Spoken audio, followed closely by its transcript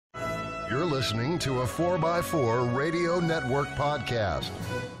You're listening to a 4x4 Radio Network podcast.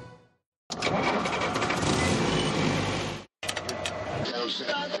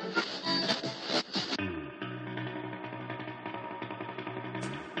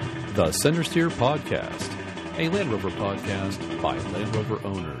 The Centresteer Podcast, a Land Rover podcast by Land Rover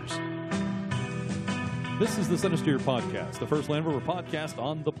owners. This is the Centresteer Podcast, the first Land Rover podcast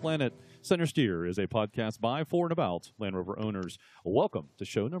on the planet. Centresteer is a podcast by, for, and about Land Rover owners. Welcome to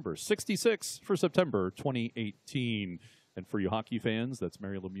show number 66 for September 2018. And for you hockey fans, that's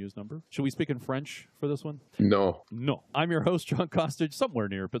Mary Lemieux's number. Should we speak in French for this one? No. No. I'm your host, John Costage, somewhere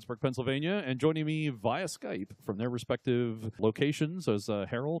near Pittsburgh, Pennsylvania, and joining me via Skype from their respective locations is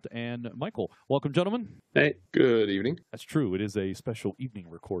Harold and Michael. Welcome, gentlemen. Hey, good evening. That's true. It is a special evening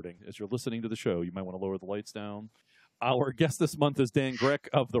recording. As you're listening to the show, you might want to lower the lights down. Our guest this month is Dan Grec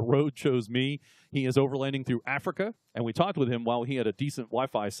of The Road Chose Me. He is overlanding through Africa, and we talked with him while he had a decent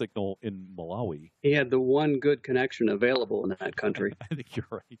Wi-Fi signal in Malawi. He had the one good connection available in that country. I think you're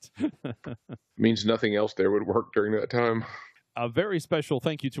right. Means nothing else there would work during that time. A very special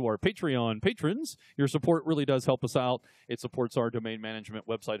thank you to our Patreon patrons. Your support really does help us out. It supports our domain management,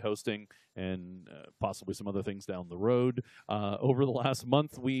 website hosting, and possibly some other things down the road. Over the last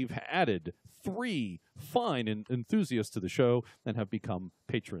month, we've added 3 fine enthusiasts to the show and have become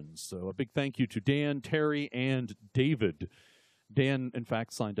patrons. So a big thank you to Dan, Terry, and David. Dan, in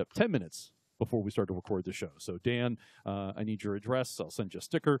fact, signed up 10 minutes before we start to record the show. So, Dan, I need your address. I'll send you a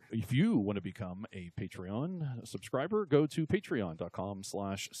sticker. If you want to become a Patreon subscriber, go to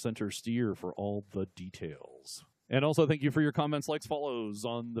patreon.com/Centresteer for all the details. And also, thank you for your comments, likes, follows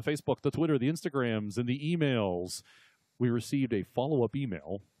on the Facebook, the Twitter, the Instagrams, and the emails. We received a follow-up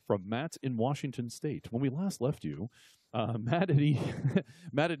email from Matt in Washington State. When we last left you, Matt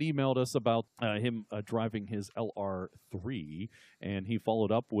had emailed us about him driving his LR3, and he followed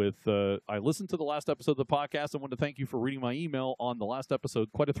up with, I listened to the last episode of the podcast. I want to thank you for reading my email on the last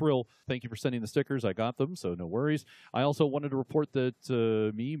episode. Quite a thrill. Thank you for sending the stickers. I got them, so no worries. I also wanted to report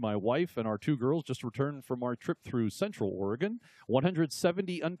that me, my wife, and our 2 girls just returned from our trip through Central Oregon,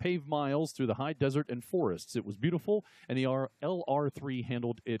 170 unpaved miles through the high desert and forests. It was beautiful, and the LR3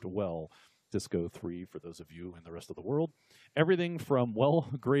 handled it well. Disco 3 for those of you in the rest of the world. Everything from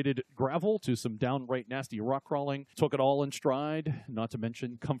well-graded gravel to some downright nasty rock crawling. Took it all in stride, not to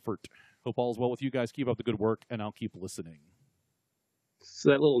mention comfort. Hope all is well with you guys. Keep up the good work, and I'll keep listening.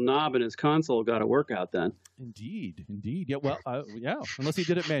 So that little knob in his console got a workout then. Indeed. Yeah, well, yeah, unless he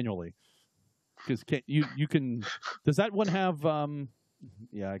did it manually. Because you can... Does that one have...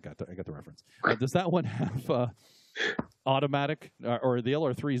 yeah, I got the reference. Does that one have... automatic, or the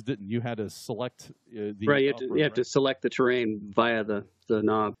LR3s didn't. You had to select the right. You have to select the terrain via the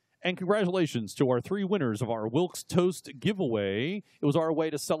knob. And congratulations to our 3 winners of our Wilkes Toast giveaway. It was our way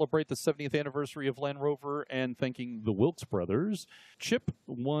to celebrate the 70th anniversary of Land Rover and thanking the Wilkes brothers. Chip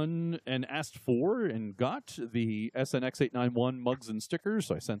won and asked for and got the SNX891 mugs and stickers,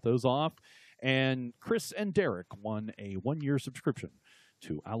 so I sent those off. And Chris and Derek won a 1-year subscription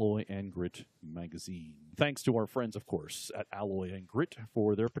to Alloy and Grit magazine. Thanks to our friends, of course, at Alloy and Grit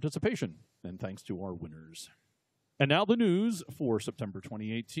for their participation, and thanks to our winners. And now the news for September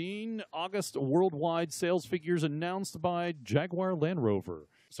 2018. August worldwide sales figures announced by Jaguar Land Rover.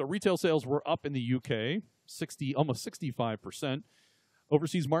 So retail sales were up in the UK, almost 65%.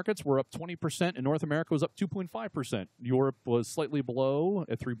 Overseas markets were up 20%, and North America was up 2.5%. Europe was slightly below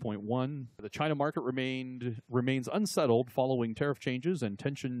at 3.1%. The China market remains unsettled following tariff changes and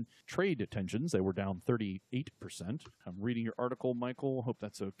trade tensions. They were down 38%. I'm reading your article, Michael. Hope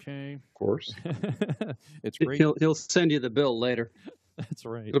that's okay. Of course. It's great. He'll send you the bill later. That's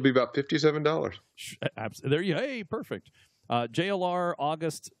right. It'll be about $57. There you hey, perfect. JLR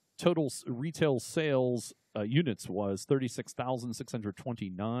August total retail sales units was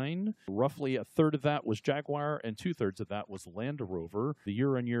 36,629. Roughly a third of that was Jaguar, and 2/3 of that was Land Rover. The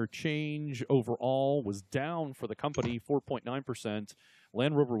year-on-year change overall was down for the company, 4.9%.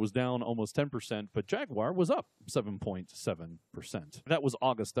 Land Rover was down almost 10%, but Jaguar was up 7.7%. That was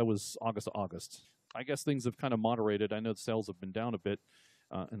August. That was August to August. I guess things have kind of moderated. I know the sales have been down a bit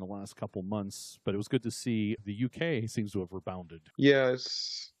in the last couple months, but it was good to see the UK seems to have rebounded. Yeah,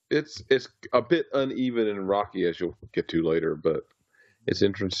 it's a bit uneven and rocky, as you'll get to later, but it's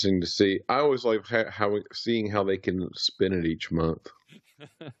interesting to see. I always like seeing how they can spin it each month.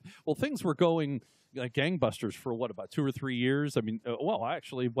 Well, things were going like gangbusters for about 2 or 3 years. I mean,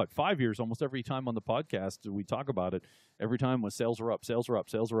 actually, 5 years? Almost every time on the podcast we talk about it, every time was sales are up, sales are up,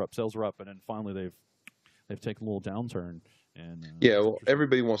 sales are up, sales are up, and then finally they've taken a little downturn. And yeah, well,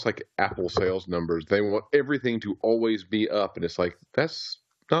 everybody wants like Apple sales numbers. They want everything to always be up, and it's like that's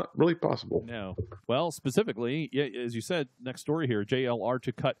not really possible. No. Well, specifically, yeah, as you said, next story here, JLR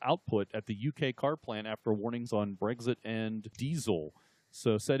to cut output at the UK car plant after warnings on Brexit and diesel.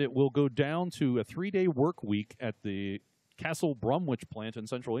 So said it will go down to a 3-day work week at the Castle Bromwich plant in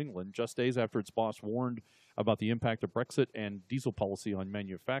central England, just days after its boss warned about the impact of Brexit and diesel policy on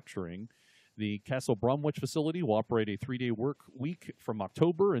manufacturing. The Castle Bromwich facility will operate a 3-day work week from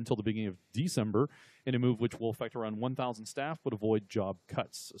October until the beginning of December, in a move which will affect around 1,000 staff but avoid job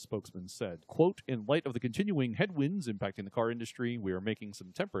cuts, a spokesman said. Quote, in light of the continuing headwinds impacting the car industry, we are making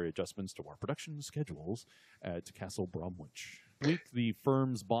some temporary adjustments to our production schedules at Castle Bromwich. The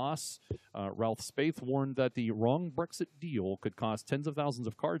firm's boss, Ralph Spaeth, warned that the wrong Brexit deal could cost tens of thousands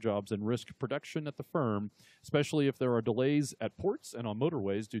of car jobs and risk production at the firm, especially if there are delays at ports and on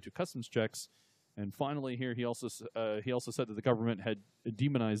motorways due to customs checks. And finally, here he also said that the government had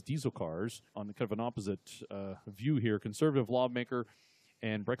demonized diesel cars on kind of an opposite view here. Conservative lawmaker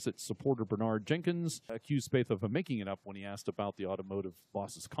and Brexit supporter Bernard Jenkins accused Spaeth of making it up when he asked about the automotive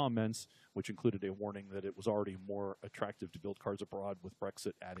boss's comments, which included a warning that it was already more attractive to build cars abroad, with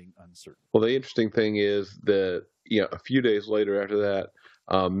Brexit adding uncertainty. Well, the interesting thing is that a few days later after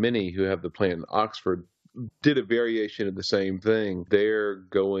that, Mini, who have the plant in Oxford, did a variation of the same thing. They're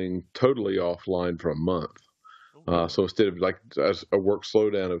going totally offline for a month. So instead of like a work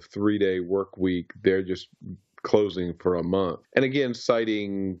slowdown of 3-day work week, they're just closing for a month. And again,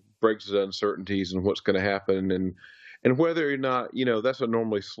 citing Brexit uncertainties and what's going to happen and whether or not, that's a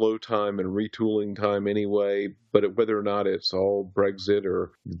normally slow time and retooling time anyway, but whether or not it's all Brexit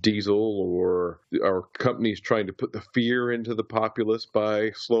or diesel or companies trying to put the fear into the populace by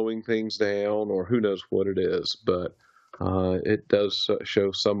slowing things down, or who knows what it is. But it does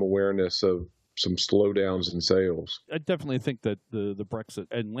show some awareness of some slowdowns in sales. I definitely think that the Brexit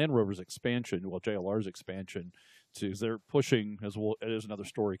and Land Rover's expansion, JLR's expansion, they're pushing, as well. There's another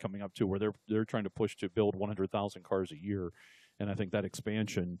story coming up too, where they're trying to push to build 100,000 cars a year, and I think that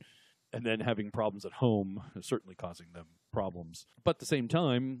expansion, and then having problems at home, is certainly causing them problems. But at the same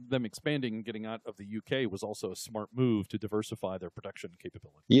time, them expanding and getting out of the UK was also a smart move to diversify their production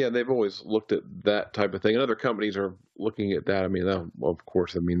capability. Yeah, they've always looked at that type of thing, and other companies are looking at that. I mean, of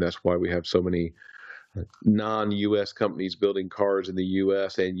course, that's why we have so many non-U.S. companies building cars in the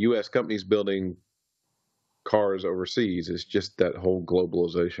U.S. and U.S. companies building cars overseas. It's just that whole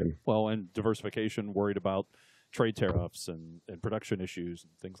globalization. Well, and diversification, worried about trade tariffs and production issues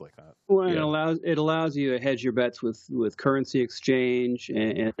and things like that. Well, it allows you to hedge your bets with currency exchange,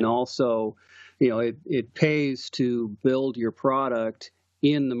 and also, it pays to build your product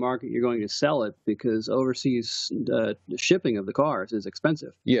in the market you're going to sell it, because overseas shipping of the cars is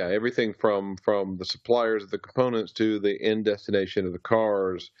expensive. Yeah, everything from the suppliers of the components to the end destination of the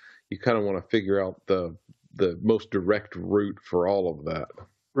cars, you kind of want to figure out the most direct route for all of that.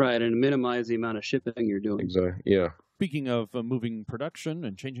 Right, and minimize the amount of shipping you're doing. Exactly, yeah. Speaking of moving production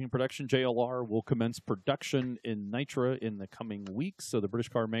and changing production, JLR will commence production in Nitra in the coming weeks. So the British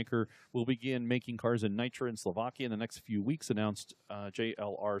car maker will begin making cars in Nitra in Slovakia in the next few weeks, announced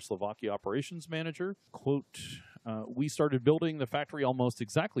JLR Slovakia operations manager. Quote, we started building the factory almost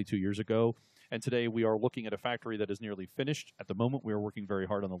exactly 2 years ago, and today we are looking at a factory that is nearly finished. At the moment, we are working very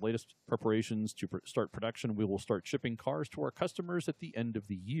hard on the latest preparations to start production. We will start shipping cars to our customers at the end of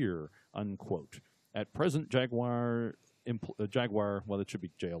the year, unquote. At present, Jaguar, well, it should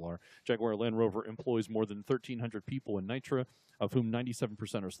be JLR. Jaguar Land Rover employs more than 1,300 people in Nitra, of whom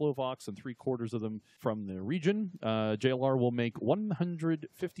 97% are Slovaks and 3/4 of them from the region. JLR will make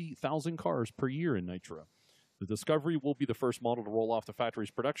 150,000 cars per year in Nitra. The Discovery will be the first model to roll off the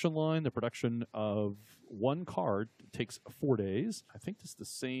factory's production line. The production of one car takes 4 days. I think this is the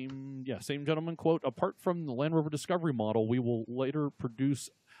same gentleman, quote, apart from the Land Rover Discovery model, we will later produce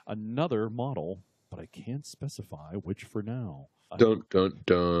another model, but I can't specify which for now. Unquote.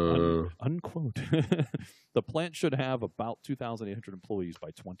 The plant should have about 2,800 employees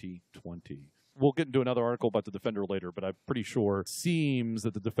by 2020. We'll get into another article about the Defender later, but I'm pretty sure it seems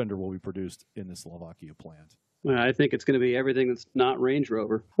that the Defender will be produced in the Slovakia plant. Well, I think it's going to be everything that's not Range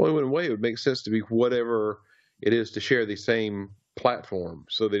Rover. Well, in a way, it would make sense to be whatever it is to share the same platform,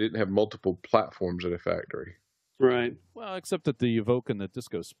 so they didn't have multiple platforms at a factory. Right. Well, except that the Evoque and the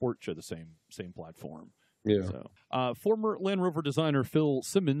Disco Sport share the same platform. Yeah. So, former Land Rover designer Phil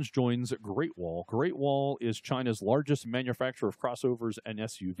Simmons joins Great Wall. Great Wall is China's largest manufacturer of crossovers and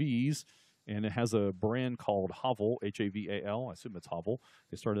SUVs. and it has a brand called Haval, Haval. I assume it's Haval.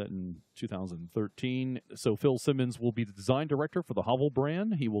 They started that in 2013. So Phil Simmons will be the design director for the Haval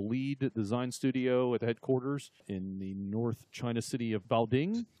brand. He will lead the design studio at the headquarters in the North China city of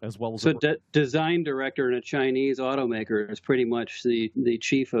Baoding, as well as... So design director in a Chinese automaker is pretty much the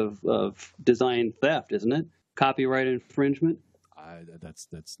chief of design theft, isn't it? Copyright infringement?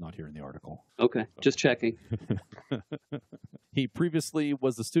 That's not here in the article. Okay, just checking. He previously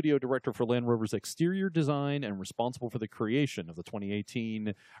was the studio director for Land Rover's exterior design and responsible for the creation of the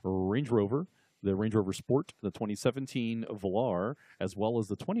 2018 Range Rover, the Range Rover Sport, the 2017 Velar, as well as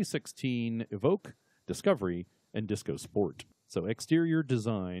the 2016 Evoque, Discovery, and Disco Sport. So exterior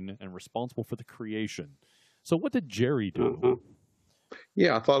design and responsible for the creation. So what did Gerry do?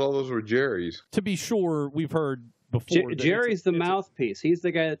 Yeah, I thought all those were Gerry's. To be sure, we've heard before. Gerry's the mouthpiece. He's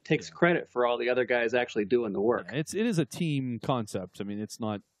the guy that takes credit for all the other guys actually doing the work. Yeah, it is a team concept. I mean, it's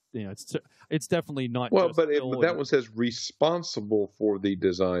not, it's definitely not. Well, just but that one says responsible for the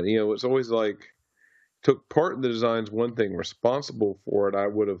design. It's always like took part in the design's one thing. Responsible for it, I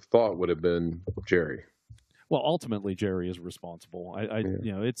would have thought would have been Gerry. Well, ultimately, Gerry is responsible.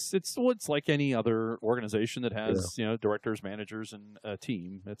 It's like any other organization that has directors, managers, and a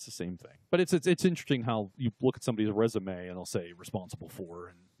team. It's the same thing. But it's interesting how you look at somebody's resume and they'll say responsible for,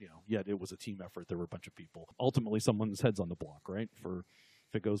 and yet it was a team effort. There were a bunch of people. Ultimately, someone's head's on the block, right? For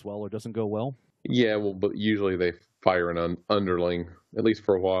if it goes well or doesn't go well. Yeah, well, but usually they fire an underling at least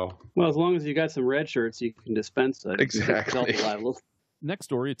for a while. Well, as long as you got some red shirts, you can dispense it. Exactly. Next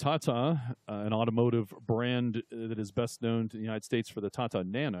story, Tata, an automotive brand that is best known to the United States for the Tata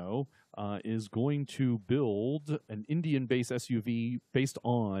Nano, is going to build an Indian-based SUV based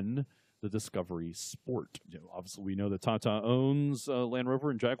on the Discovery Sport. Obviously, we know that Tata owns Land Rover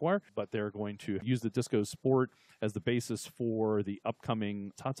and Jaguar, but they're going to use the Disco Sport as the basis for the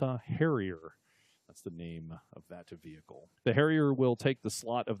upcoming Tata Harrier. That's the name of that vehicle. The Harrier will take the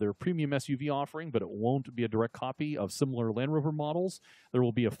slot of their premium SUV offering, but it won't be a direct copy of similar Land Rover models. There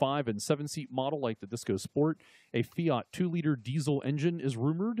will be a 5- and 7-seat model like the Disco Sport. A Fiat 2-liter diesel engine is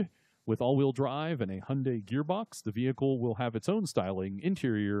rumored, with all-wheel drive and a Hyundai gearbox. The vehicle will have its own styling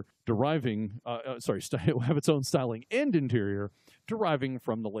interior deriving, will have its own styling and interior deriving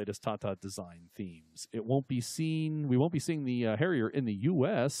from the latest Tata design themes. We won't be seeing the Harrier in the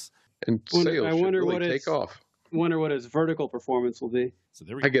U.S., and sales should really take off. I wonder what its vertical performance will be. So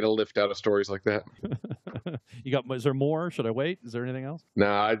there we go. I get a lift out of stories like that. Is there more? Should I wait? Is there anything else?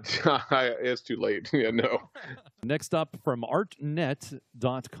 Nah, it's too late. Yeah, no. Next up from artnet.com.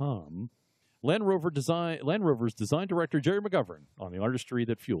 Land Rover's design director, Gerry McGovern, on the artistry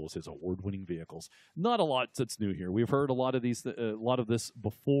that fuels his award-winning vehicles. Not a lot that's new here. We've heard a lot of this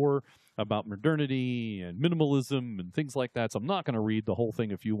before about modernity and minimalism and things like that. So I'm not going to read the whole thing.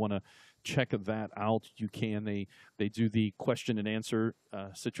 If you want to check that out, you can. They do the question and answer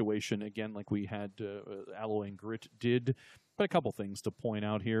situation again, like we had Alloy and Grit did. But a couple things to point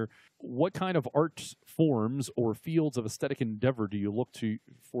out here. What kind of art forms or fields of aesthetic endeavor do you look to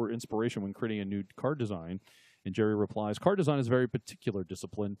for inspiration when creating a new car design? And Gerry replies, car design is a very particular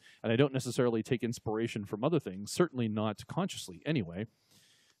discipline, and I don't necessarily take inspiration from other things, certainly not consciously anyway,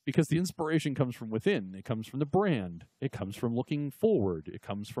 because the inspiration comes from within. It comes from the brand. It comes from looking forward. It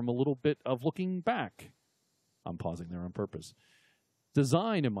comes from a little bit of looking back. I'm pausing there on purpose.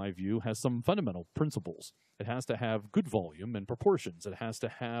 Design, in my view, has some fundamental principles. It has to have good volume and proportions. It has to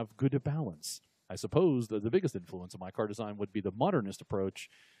have good balance. I suppose that the biggest influence of my car design would be the modernist approach,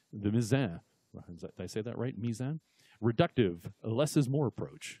 the mise-en. Did I say that right? Mise-en? Reductive, less is more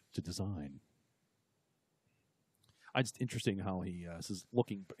approach to design. It's interesting how he says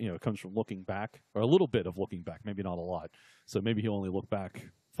looking, it comes from looking back, or a little bit of looking back, maybe not a lot. So maybe he'll only look back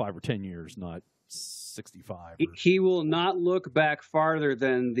 5 or 10 years, not 65. He will not look back farther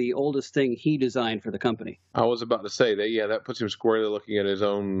than the oldest thing he designed for the company. I was about to say that, that puts him squarely looking at his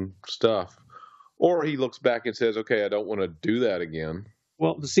own stuff. Or he looks back and says, okay, I don't want to do that again.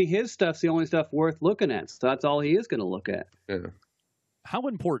 Well, see, his stuff's the only stuff worth looking at, so that's all he is going to look at. Yeah. How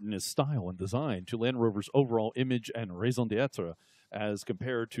important is style and design to Land Rover's overall image and raison d'etre as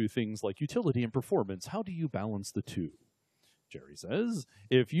compared to things like utility and performance? How do you balance the two? Gerry says,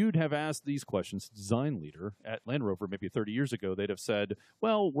 if you'd have asked these questions to design leader at Land Rover maybe 30 years ago, they'd have said,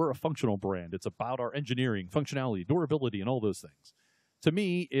 well, we're a functional brand. It's about our engineering, functionality, durability, and all those things. To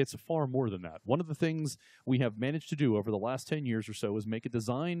me, it's far more than that. One of the things we have managed to do over the last 10 years or so is make a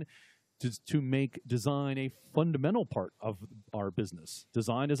design to make design a fundamental part of our business.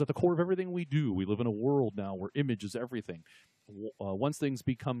 Design is at the core of everything we do. We live in a world now where image is everything. Once things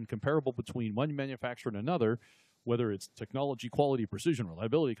become comparable between one manufacturer and another, whether it's technology, quality, precision,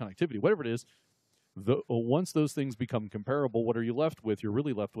 reliability, connectivity, whatever it is, once those things become comparable, what are you left with? You're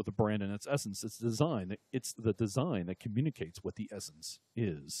really left with a brand and its essence. It's design. It's the design that communicates what the essence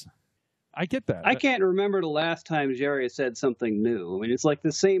is. I get that. I can't remember the last time Gerry said something new. I mean, it's like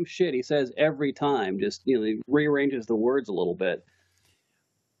the same shit he says every time. Just, he rearranges the words a little bit.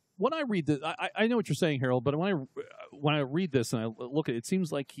 When I read this, I know what you're saying, Harold, but when I read this and I look at it, it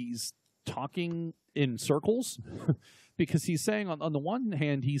seems like he's talking in circles because he's saying on the one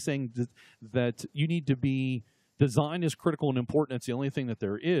hand, he's saying that you need to be, design is critical and important. It's the only thing that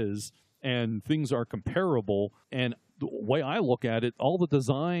there is, and things are comparable. And the way I look at it, all the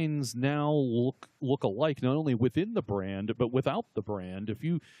designs now look alike, not only within the brand but without the brand. If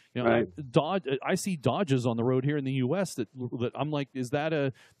right. I see Dodges on the road here in the U.S. that I'm like, is that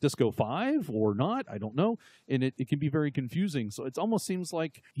a Disco 5 or not? I don't know, and it can be very confusing. So it almost seems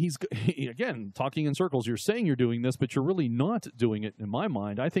like he's again talking in circles. You're saying you're doing this, but you're really not doing it. In my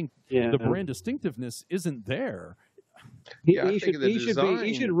mind, I think the brand distinctiveness isn't there. Yeah, he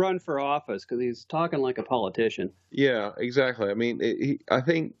should run for office because he's talking like a politician. Yeah, exactly. I mean, I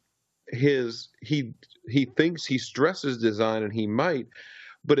think he thinks he stresses design, and he might,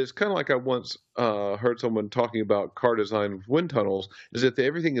 but it's kind of like I once heard someone talking about car design with wind tunnels, is that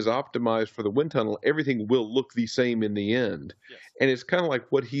everything is optimized for the wind tunnel, everything will look the same in the end. Yes. And it's kind of like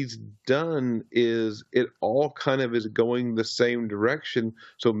what he's done is it all kind of is going the same direction.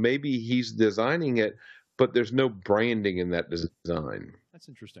 So maybe he's designing it, but there's no branding in that design. That's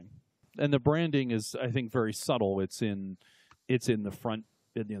interesting. And the branding is, I think, very subtle. It's in the front,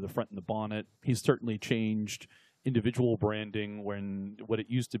 the front and the bonnet. He's certainly changed individual branding when what it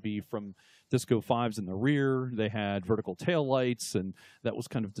used to be from Disco 5s in the rear. They had vertical tail lights, and that was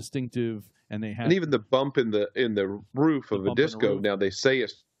kind of distinctive. And they had, and even the bump in the roof of the Disco. Now they say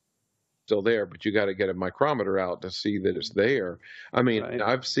it's still there, but you got to get a micrometer out to see that it's there. I mean,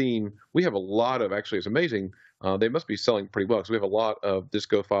 right. We have a lot of, actually, it's amazing. They must be selling pretty well because we have a lot of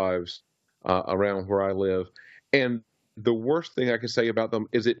Disco 5s around where I live. And the worst thing I can say about them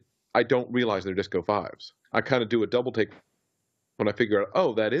is I don't realize they're Disco 5s. I kind of do a double take when I figure out,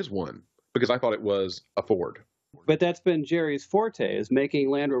 oh, that is one, because I thought it was a Ford. But that's been Gerry's forte, is making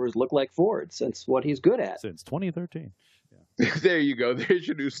Land Rovers look like Fords. That's what he's good at. Since 2013. There you go. There's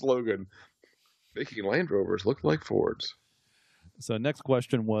your new slogan. Making Land Rovers look like Fords. So next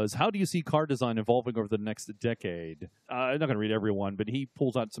question was, how do you see car design evolving over the next decade? I'm not going to read everyone, but he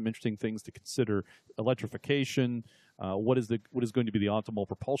pulls out some interesting things to consider. Electrification, what is going to be the optimal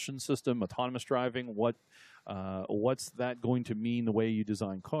propulsion system, autonomous driving, what's that going to mean the way you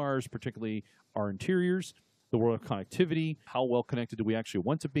design cars, particularly our interiors, the world of connectivity, how well connected do we actually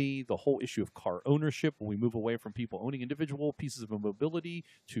want to be, the whole issue of car ownership when we move away from people owning individual pieces of mobility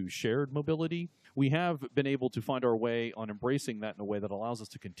to shared mobility. We have been able to find our way on embracing that in a way that allows us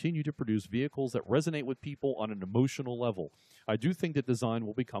to continue to produce vehicles that resonate with people on an emotional level. I do think that design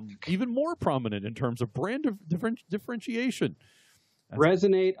will become even more prominent in terms of brand differentiation.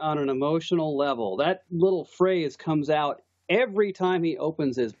 Resonate on an emotional level. That little phrase comes out every time he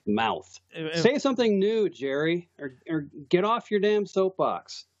opens his mouth. Say something new, Gerry, or get off your damn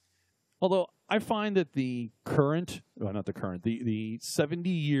soapbox. Although I find that the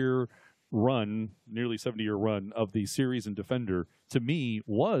 70-year run, nearly 70-year run of the series and Defender, to me,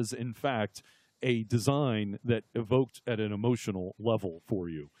 was, in fact, a design that evoked at an emotional level for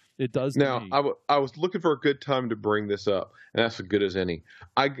you. It does. Now, I was looking for a good time to bring this up, and that's as good as any.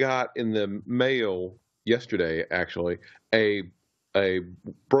 I got in the mail yesterday, actually, a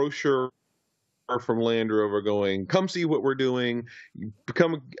brochure from Land Rover going, come see what we're doing,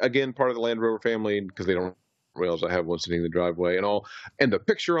 become again part of the Land Rover family, because they don't realize I have one sitting in the driveway and all. And the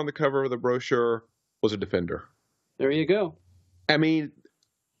picture on the cover of the brochure was a Defender. There you go. I mean,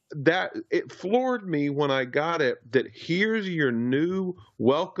 that it floored me when I got it, that here's your new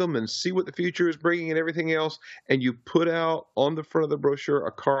welcome and see what the future is bringing and everything else, and you put out on the front of the brochure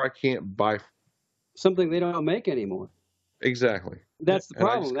a car I can't buy. Something they don't make anymore. Exactly. That's the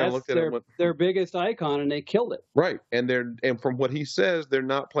problem. That's their biggest icon, and they killed it. Right. And from what he says, they're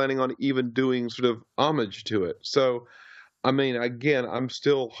not planning on even doing sort of homage to it. So, I mean, again, I'm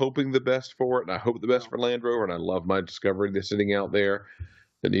still hoping the best for it, and I hope the best for Land Rover, and I love my Discovery that's sitting out there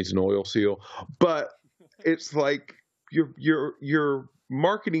that needs an oil seal. But it's like your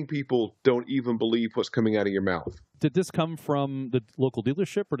marketing people don't even believe what's coming out of your mouth. Did this come from the local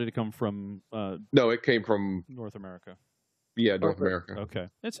dealership, or did it come from... No, it came from... North America. Yeah, North America. Okay.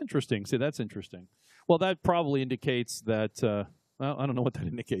 That's interesting. See, that's interesting. Well, that probably indicates that... Well, I don't know what that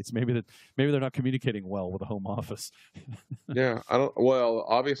indicates. Maybe they're not communicating well with the home office. Yeah, I don't. Well,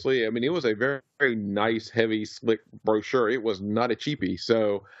 obviously, I mean, it was a very, very nice, heavy, slick brochure. It was not a cheapie.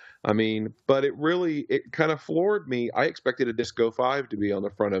 So, I mean, but it kind of floored me. I expected a Disco 5 to be on the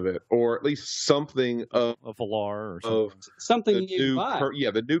front of it, or at least something of A Velar or of something the you buy.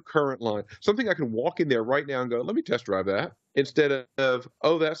 the new current line. Something I can walk in there right now and go, let me test drive that. Instead of,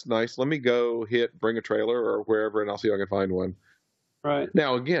 oh, that's nice. Let me go bring a trailer or wherever, and I'll see if I can find one. Right.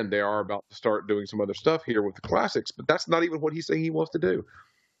 Now, again, they are about to start doing some other stuff here with the classics, but that's not even what he's saying he wants to do.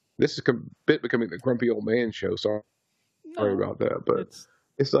 This is a bit becoming the grumpy old man show. Sorry about that, but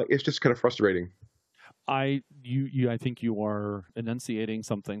it's just kind of frustrating. I think you are enunciating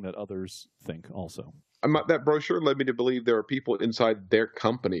something that others think also. That brochure led me to believe there are people inside their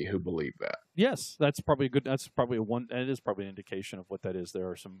company who believe that. Yes, that's probably good. That's probably it is probably an indication of what that is.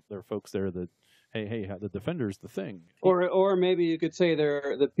 There are folks there that, hey, the Defender's the thing. Or maybe you could say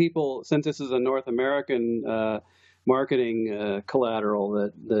they're the people, since this is a North American marketing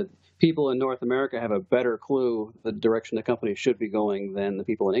collateral, that people in North America have a better clue the direction the company should be going than the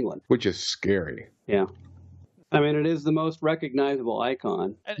people in England. Which is scary. Yeah. I mean, it is the most recognizable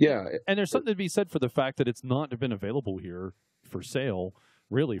icon. And there's something to be said for the fact that it's not been available here for sale,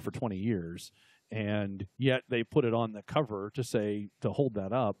 really, for 20 years. And yet they put it on the cover to hold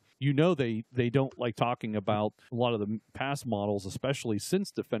that up. You know, they don't like talking about a lot of the past models, especially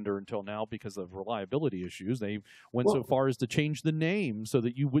since Defender until now, because of reliability issues. They went so far as to change the name so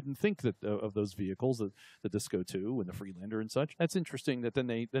that you wouldn't think that of those vehicles, the Disco 2 and the Freelander and such. That's interesting that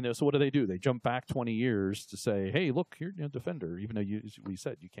so what do? They jump back 20 years to say, hey, look, here, Defender, even though we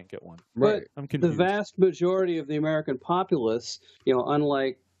said you can't get one. Right. I'm confused. The vast majority of the American populace,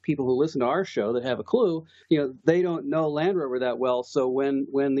 unlike people who listen to our show that have a clue, they don't know Land Rover that well. So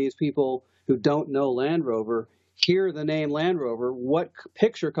when these people who don't know Land Rover hear the name Land Rover, what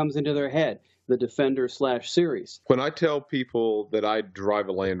picture comes into their head? The Defender / series. When I tell people that I drive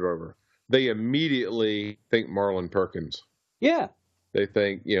a Land Rover, they immediately think Marlon Perkins. Yeah. They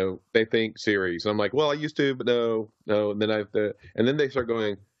think, series. I'm like, well, I used to, but no. And then they start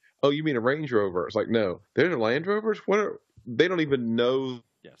going, oh, you mean a Range Rover? It's like, no, they're Land Rovers. They don't even know.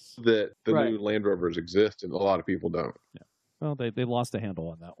 Yes, that the new Land Rovers exist, and a lot of people don't. Yeah. Well, they lost a handle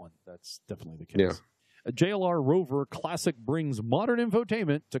on that one. That's definitely the case. Yeah. A JLR Rover Classic brings modern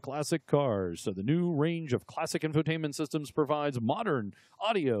infotainment to classic cars. So the new range of classic infotainment systems provides modern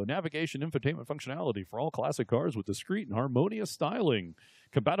audio, navigation, infotainment functionality for all classic cars with discreet and harmonious styling.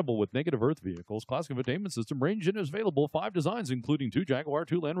 Compatible with negative earth vehicles, classic infotainment system range is available 5 designs, including 2 Jaguar,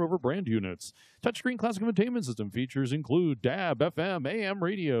 2 Land Rover brand units. Touchscreen classic infotainment system features include DAB, FM, AM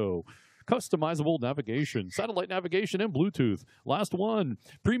radio, customizable navigation, satellite navigation, and Bluetooth. Last one,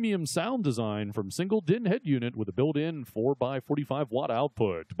 premium sound design from single DIN head unit with a built-in 4x45 watt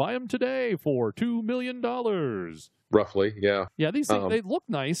output. Buy them today for $2 million. Roughly, yeah. Yeah, these things, they look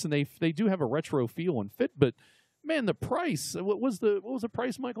nice, and they do have a retro feel and fit, but man, the price. What was the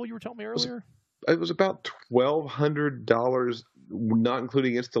price, Michael? You were telling me earlier. It was about $1,200, not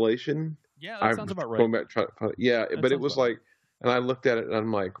including installation. Yeah, that sounds about right. But it was like, and I looked at it and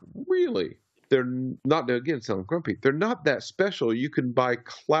I'm like, really? They're not, again, sound grumpy. They're not that special. You can buy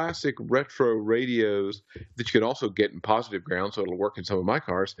classic retro radios that you can also get in positive ground, so it'll work in some of my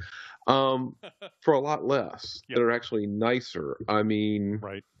cars, for a lot less. That are actually nicer. I mean,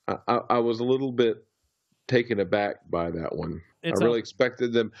 right. I was a little bit taken aback by that one. I really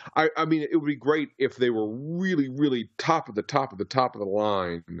expected them. I mean, it would be great if they were really, really top of the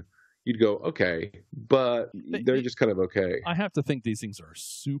line. You'd go, okay, but they're just kind of okay. I have to think these things are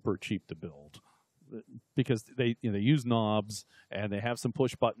super cheap to build because they use knobs and they have some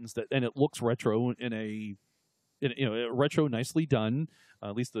push buttons and it looks retro retro, nicely done.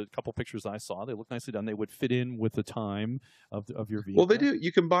 At least the couple pictures I saw, they look nicely done. They would fit in with the time of your vehicle. Well, they do.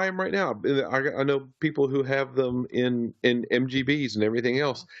 You can buy them right now. I know people who have them in MGBs and everything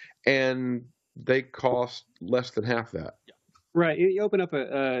else, and they cost less than half that. Yeah. Right. You open up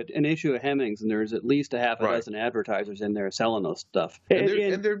an issue of Hemmings, and there's at least a half a dozen advertisers in there selling those stuff. And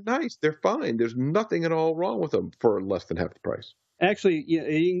they're nice. They're fine. There's nothing at all wrong with them for less than half the price. Actually, you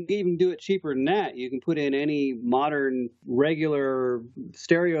can even do it cheaper than that. You can put in any modern, regular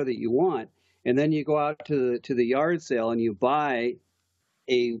stereo that you want, and then you go out to the yard sale and you buy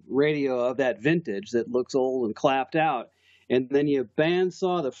a radio of that vintage that looks old and clapped out, and then you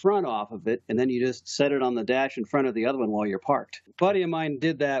bandsaw the front off of it, and then you just set it on the dash in front of the other one while you're parked. A buddy of mine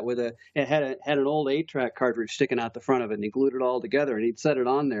did that it had an old 8-track cartridge sticking out the front of it, and he glued it all together, and he'd set it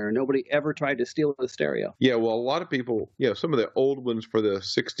on there, and nobody ever tried to steal the stereo. Yeah, well, a lot of people, some of the old ones for the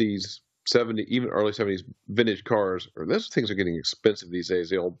 60s 70, even early 70s vintage cars, or those things are getting expensive these days,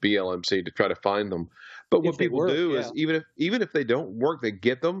 the old BLMC, to try to find them. But what people do is even if they don't work, they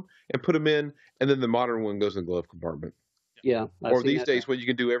get them and put them in, and then the modern one goes in the glove compartment. Yeah. Or these days when you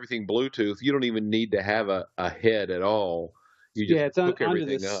can do everything Bluetooth, you don't even need to have a head at all. You just it's hook under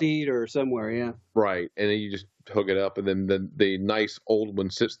everything the up. seat or somewhere, yeah. Right, and then you just hook it up, and then the nice old one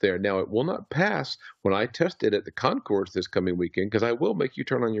sits there. Now, it will not pass when I test it at the Concours this coming weekend, because I will make you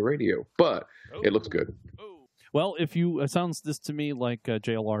turn on your radio, but it looks good. Well, if you it sounds this to me like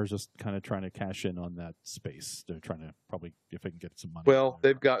JLR is just kind of trying to cash in on that space. They're trying to probably, if they can get some money. Well,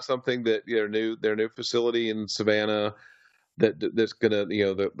 they've got something that their new facility in Savannah that's gonna,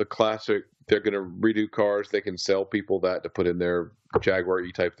 the classic. They're gonna redo cars. They can sell people that to put in their Jaguar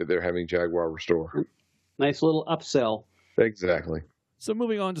E-Type that they're having Jaguar restore. Nice little upsell. Exactly. So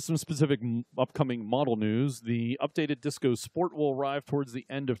moving on to some specific upcoming model news, the updated Disco Sport will arrive towards the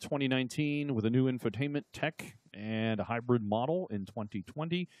end of 2019 with a new infotainment tech and a hybrid model in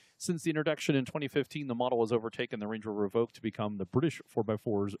 2020. Since the introduction in 2015, the model has overtaken the Range Rover Evoque to become the British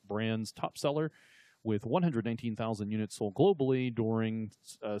 4x4's brand's top seller, with 119,000 units sold globally during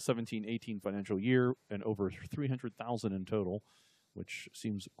 17-18 financial year and over 300,000 in total, which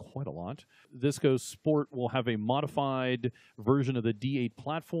seems quite a lot. Disco Sport will have a modified version of the D8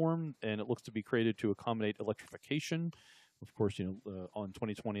 platform, and it looks to be created to accommodate electrification. Of course, on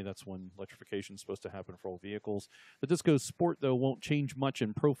 2020, that's when electrification is supposed to happen for all vehicles. The Disco Sport, though, won't change much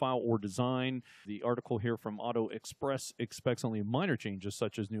in profile or design. The article here from Auto Express expects only minor changes,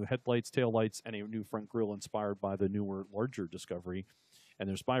 such as new headlights, taillights, and a new front grille inspired by the newer, larger Discovery. And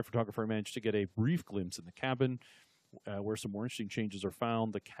their spy photographer managed to get a brief glimpse in the cabin, where some more interesting changes are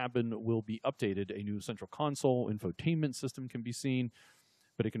found. The cabin will be updated. A new central console, infotainment system can be seen,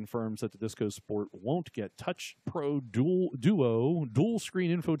 but it confirms that the Disco Sport won't get Touch Pro dual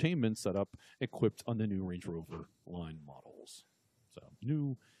screen infotainment setup equipped on the new Range Rover line models. So,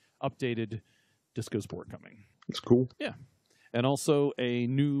 new updated Disco Sport coming. That's cool. Yeah. And also a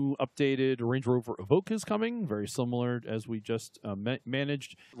new updated Range Rover Evoque is coming, very similar as we just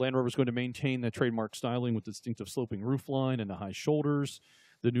managed. Land Rover is going to maintain the trademark styling with distinctive sloping roofline and the high shoulders.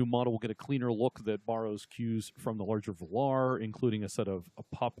 The new model will get a cleaner look that borrows cues from the larger Velar, including a set of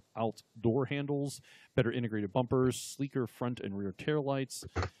pop-out door handles, better integrated bumpers, sleeker front and rear taillights.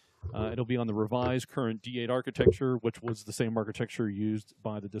 It'll be on the revised current D8 architecture, which was the same architecture used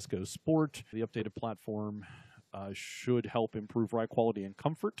by the Disco Sport. The updated platform should help improve ride quality and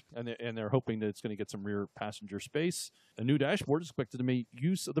comfort, and they're hoping that it's going to get some rear passenger space. A new dashboard is expected to make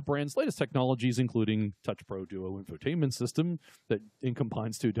use of the brand's latest technologies, including Touch Pro Duo infotainment system that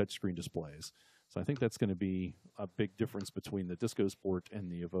combines two touchscreen displays. So I think that's going to be a big difference between the Disco Sport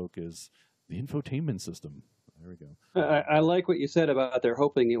and the Evoque is the infotainment system. There we go. I like what you said about they're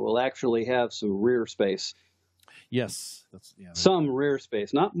hoping it will actually have some rear space. Yes. Some rear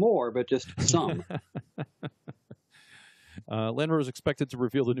space. Not more, but just some. Land Rover is expected to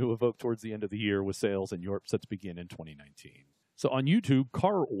reveal the new Evoque towards the end of the year, with sales in Europe set to begin in 2019. So on YouTube,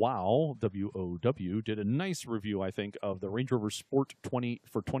 Car Wow, W-O-W, did a nice review, I think, of the Range Rover Sport 20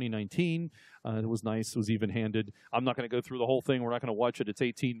 for 2019. It was nice. It was even-handed. I'm not going to go through the whole thing. We're not going to watch it. It's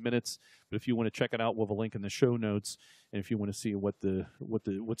 18 minutes. But if you want to check it out, we'll have a link in the show notes. And if you want to see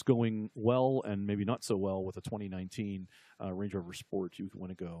what's going well and maybe not so well with the 2019 Range Rover Sport, you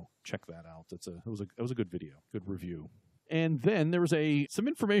want to go check that out. It was a good video, good review. And then there was some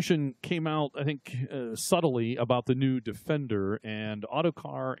information came out, I think, subtly about the new Defender, and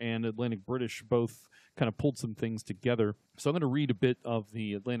Autocar and Atlantic British both kind of pulled some things together. So I'm going to read a bit of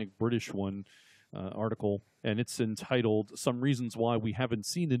the Atlantic British one article, and it's entitled "Some Reasons Why We Haven't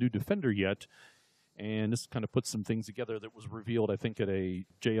Seen the New Defender Yet." And this kind of puts some things together that was revealed, I think, at a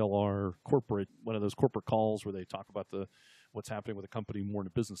JLR one of those corporate calls where they talk about what's happening with the company more on the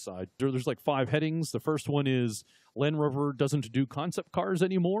business side. There's like 5 headings. The first one is Land Rover doesn't do concept cars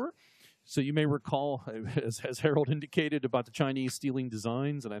anymore. So you may recall, as Harold indicated, about the Chinese stealing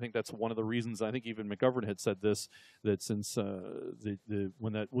designs, and I think that's one of the reasons. I think even McGovern had said this, that since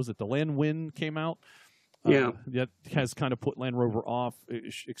when the Land Wind came out, that has kind of put Land Rover off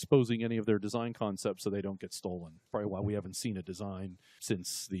exposing any of their design concepts so they don't get stolen. Probably why we haven't seen a design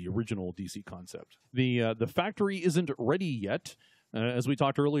since the original DC concept. The factory isn't ready yet. As we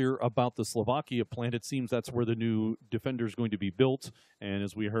talked earlier about the Slovakia plant, it seems that's where the new Defender is going to be built. And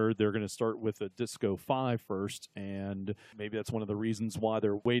as we heard, they're going to start with a Disco 5 first. And maybe that's one of the reasons why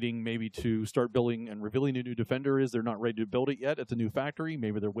they're waiting maybe to start building and revealing a new Defender is they're not ready to build it yet at the new factory.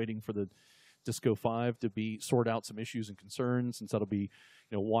 Maybe they're waiting for the Disco 5 to sort out some issues and concerns, since that'll be,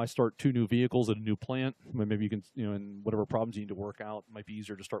 why start 2 new vehicles at a new plant? Maybe you can, and whatever problems you need to work out, it might be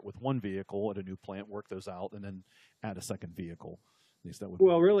easier to start with 1 vehicle at a new plant, work those out, and then add a second vehicle. At least that would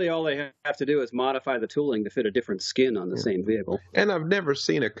really all they have to do is modify the tooling to fit a different skin on the same vehicle. And I've never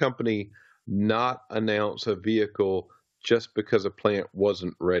seen a company not announce a vehicle just because a plant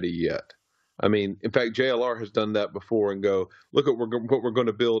wasn't ready yet. I mean, in fact, JLR has done that before and go, look at what we're going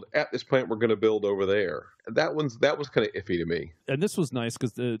to build at this plant. We're going to build over there. That was kind of iffy to me. And this was nice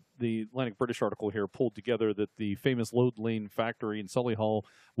because the Atlantic British article here pulled together that the famous Load Lane factory in Solihull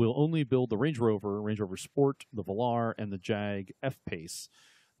will only build the Range Rover Sport, the Velar, and the Jag F-Pace.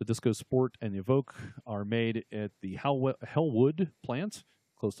 The Disco Sport and the Evoque are made at the Hellwood plant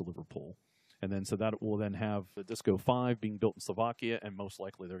close to Liverpool. And then, so that will then have the Disco 5 being built in Slovakia, and most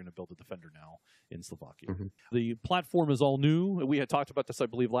likely they're going to build a Defender now in Slovakia. Mm-hmm. The platform is all new. We had talked about this, I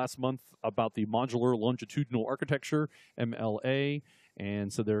believe, last month about the modular longitudinal architecture, MLA.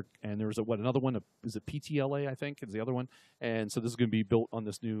 And so there's another one? Is it PTLA, I think, is the other one. And so this is going to be built on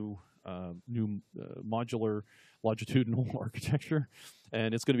this new modular longitudinal architecture.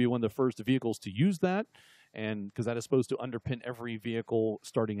 And it's going to be one of the first vehicles to use that. And because that is supposed to underpin every vehicle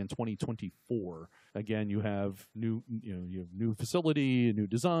starting in 2024. Again, you have new facility, a new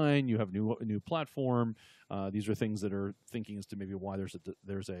design, you have a new platform. These are things that are thinking as to maybe why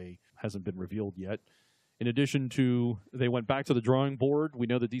hasn't been revealed yet. In addition to, they went back to the drawing board. We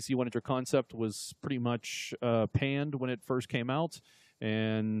know the DC100 concept was pretty much panned when it first came out,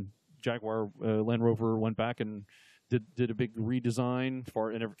 and Jaguar Land Rover went back and did a big redesign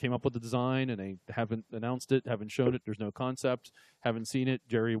and came up with the design, and they haven't announced it, haven't shown it. There's no concept, haven't seen it.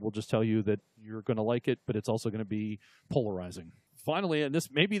 Gerry will just tell you that you're going to like it, but it's also going to be polarizing. Finally, and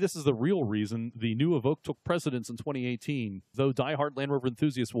maybe this is the real reason, the new Evoque took precedence in 2018. Though diehard Land Rover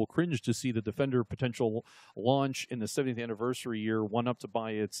enthusiasts will cringe to see the Defender potential launch in the 70th anniversary year, one up to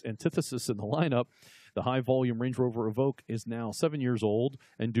by its antithesis in the lineup, the high-volume Range Rover Evoque is now 7 years old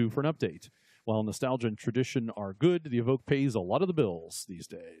and due for an update. While nostalgia and tradition are good, the Evoque pays a lot of the bills these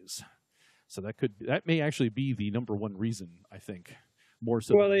days. So that may actually be the number one reason, I think. More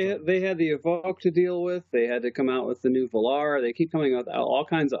so. Well, they had the Evoque to deal with. They had to come out with the new Velar. They keep coming out with all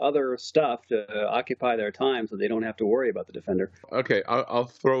kinds of other stuff to occupy their time, so they don't have to worry about the Defender. Okay, I'll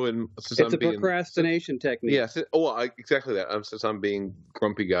throw in. It's a procrastination technique. Yes, exactly that. Since I'm being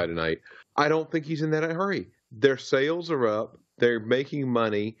grumpy guy tonight, I don't think he's in that hurry. Their sales are up. They're making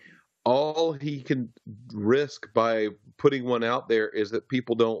money. All he can risk by putting one out there is that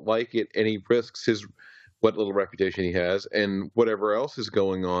people don't like it, and he risks what little reputation he has and whatever else is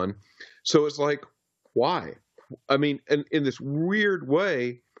going on. So it's like, why? I mean, and in this weird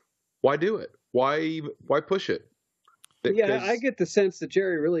way, why do it? Why push it? Yeah, I get the sense that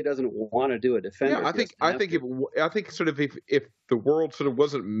Gerry really doesn't want to do a Defender. Yeah, I think sort of if the world sort of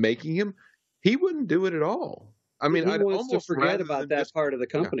wasn't making him, he wouldn't do it at all. I mean, he wants to forget about that part of the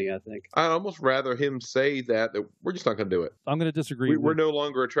company, I think. I'd almost rather him say that we're just not going to do it. I'm going to disagree. We're no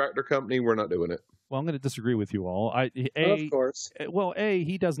longer a tractor company. We're not doing it. Well, I'm going to disagree with you all. Of course. Well,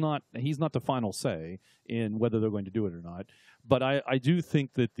 he's not the final say in whether they're going to do it or not. But I do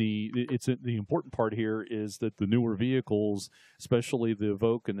think that the important part here is that the newer vehicles, especially the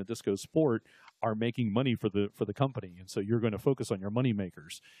Evoque and the Disco Sport, are making money for the company, and so you're going to focus on your money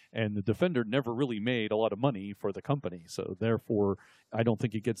makers. And the Defender never really made a lot of money for the company, so therefore I don't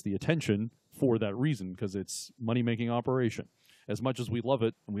think it gets the attention for that reason, because it's money-making operation. As much as we love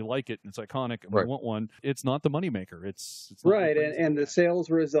it and we like it and it's iconic and we want one, it's not the moneymaker. It's right, and the sales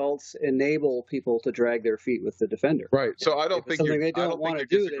results enable people to drag their feet with the Defender. Right. So I don't think something they don't want to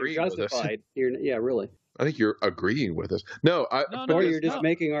do. They're justified. Yeah, really. I think you're agreeing with us. Or you're just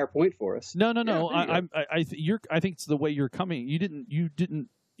making our point for us. No. Yeah, I think it's the way you're coming.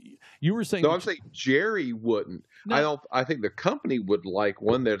 You were saying. No, I'm saying Gerry wouldn't. No. I think the company would like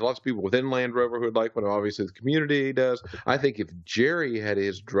one. There's lots of people within Land Rover who would like one. Obviously, the community does. I think if Gerry had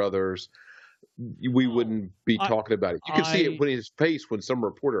his druthers, we wouldn't be talking about it. You can see it in his face when some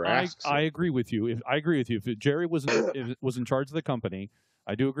reporter asks. I agree with you. If Gerry was in charge of the company,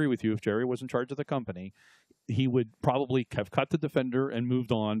 I do agree with you. If Gerry was in charge of the company, he would probably have cut the Defender and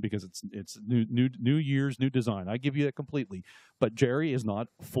moved on, because it's new years, new design. I give you that completely. But Gerry is not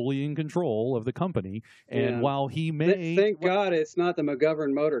fully in control of the company, and while he may thank God it's not the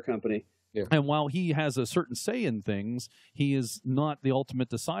McGovern Motor Company. Yeah. And while he has a certain say in things, he is not the ultimate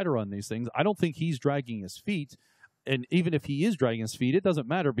decider on these things. I don't think he's dragging his feet. And even if he is dragging his feet, it doesn't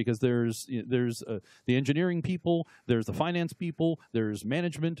matter because there's the engineering people, there's the finance people, there's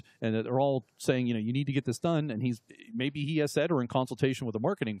management, and they're all saying, you need to get this done. And maybe he has said, or in consultation with the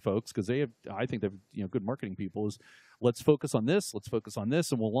marketing folks, because I think they have good marketing people, is let's focus on this,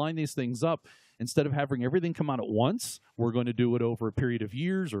 and we'll line these things up. Instead of having everything come out at once, we're going to do it over a period of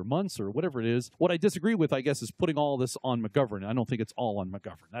years or months or whatever it is. What I disagree with, I guess, is putting all this on McGovern. I don't think it's all on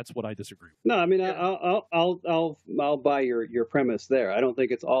McGovern. That's what I disagree with. No, I mean, I'll buy your premise there. I don't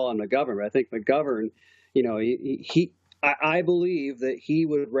think it's all on McGovern. But I think McGovern, I believe that he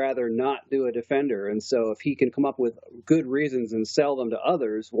would rather not do a Defender. And so if he can come up with good reasons and sell them to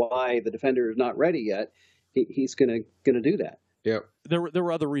others why the Defender is not ready yet, he's going to do that. Yeah. There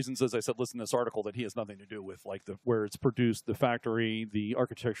were other reasons, as I said, listen to this article, that he has nothing to do with, like where it's produced, the factory, the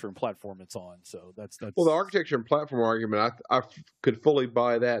architecture and platform it's on. So that's well, the architecture and platform argument, I could fully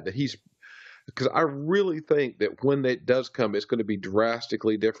buy that he's, because I really think that when it does come, it's going to be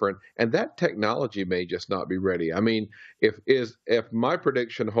drastically different, and that technology may just not be ready. I mean, if my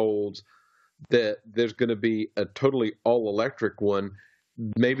prediction holds that there's going to be a totally all electric one,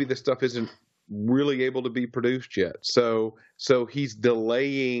 maybe the stuff isn't really able to be produced yet. So he's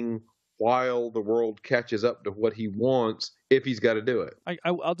delaying while the world catches up to what he wants, if he's got to do it.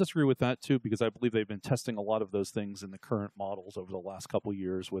 I'll disagree with that too, because I believe they've been testing a lot of those things in the current models over the last couple of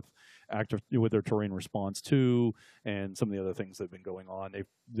years with their terrain response 2 and some of the other things that have been going on.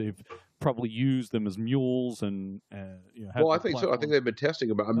 They've probably used them as mules and well, I think so. I think they've been testing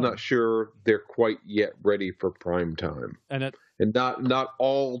them, but I'm not sure they're quite yet ready for prime time. And not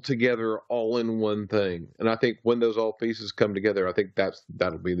all together, all in one thing. And I think when those all pieces come together, I think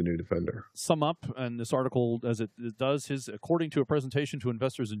that'll be the new Defender. Sum up, and this article, as it does, according to a presentation to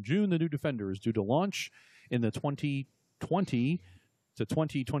investors in June, the new Defender is due to launch in the 2020 to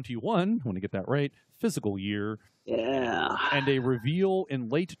 2021, I want to get that right, fiscal year. Yeah. And a reveal in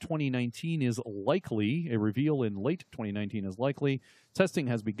late 2019 is likely. Testing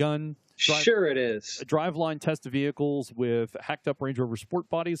has begun. Sure it is. Driveline test vehicles with hacked-up Range Rover Sport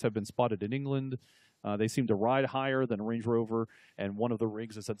bodies have been spotted in England. They seem to ride higher than a Range Rover, and one of the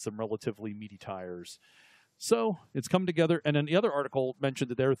rigs has had some relatively meaty tires. So it's come together. And then the other article mentioned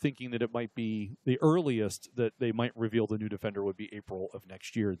that they're thinking that it might be the earliest that they might reveal the new Defender would be April of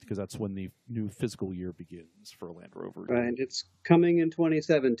next year, because that's when the new fiscal year begins for Land Rover. Right. It's coming in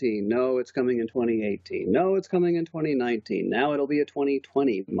 2017. No, it's coming in 2018. No, it's coming in 2019. Now it'll be a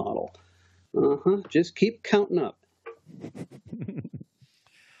 2020 model. Just keep counting up.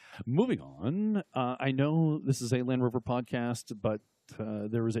 Moving on. I know this is a Land Rover podcast, but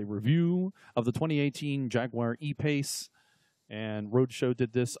there was a review of the 2018 Jaguar E-Pace, and Roadshow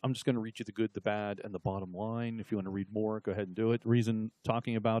did this. I'm just going to read you the good, the bad, and the bottom line. If you want to read more, go ahead and do it. The reason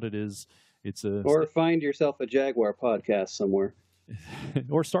talking about it is or find yourself a Jaguar podcast somewhere.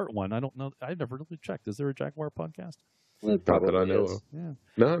 Or start one. I don't know. I never really checked. Is there a Jaguar podcast? Well, not that I know of. Yeah.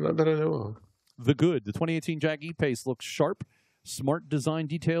 No, not that I know of. The good. The 2018 Jag E-Pace looks sharp. Smart design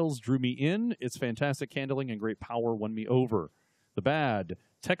details drew me in. Its fantastic handling and great power won me over. The bad.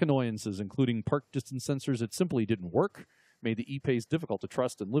 Tech annoyances, including park distance sensors that simply didn't work, made the E-Pace difficult to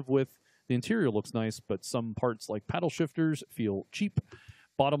trust and live with. The interior looks nice, but some parts like paddle shifters feel cheap.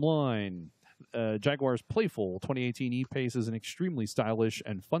 Bottom line. Jaguar's playful 2018 E-Pace is an extremely stylish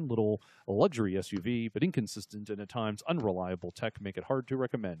and fun little luxury SUV, but inconsistent and at times unreliable tech make it hard to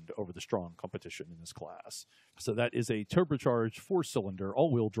recommend over the strong competition in this class. So that is a turbocharged 4-cylinder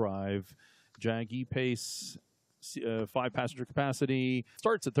all-wheel drive Jag E-Pace, 5-passenger capacity,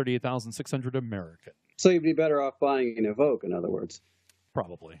 starts at $38,600 American. So you'd be better off buying an Evoque, in other words.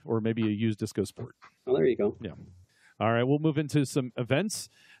 Probably, or maybe a used Disco Sport. Oh, there you go. Yeah. All right, we'll move into some events.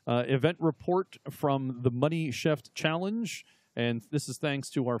 Event report from the Money Chef Challenge, and this is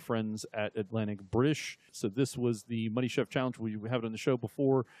thanks to our friends at Atlantic British. So this was the Money Chef Challenge. We have it on the show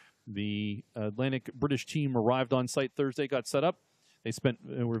before. The Atlantic British team arrived on site Thursday, got set up.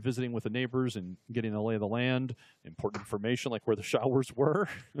 They were visiting with the neighbors and getting the lay of the land, important information like where the showers were.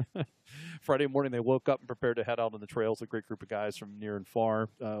 Friday morning, they woke up and prepared to head out on the trails. A great group of guys from near and far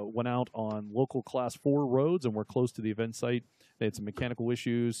went out on local Class 4 roads and were close to the event site. They had some mechanical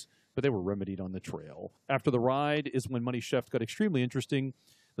issues, but they were remedied on the trail. After the ride is when Money Chef got extremely interesting.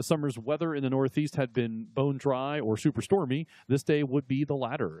 The summer's weather in the Northeast had been bone dry or super stormy. This day would be the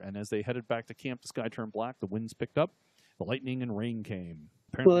latter. And as they headed back to camp, the sky turned black. The winds picked up. The lightning and rain came.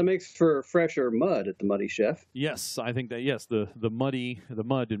 Apparently, well, that makes for fresher mud at the Muddy Chef. Yes, I think that, yes, the mud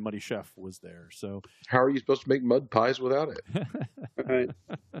in Muddy Chef was there. So how are you supposed to make mud pies without it? Right.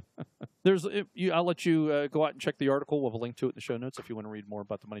 I'll let you go out and check the article. We'll have a link to it in the show notes if you want to read more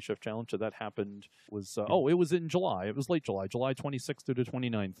about the Money Shift Challenge. So that happened it was in July. It was late July, July 26th through the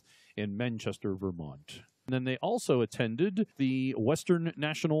 29th in Manchester, Vermont. And then they also attended the Western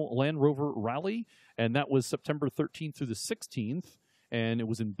National Land Rover Rally, and that was September 13th through the 16th. And it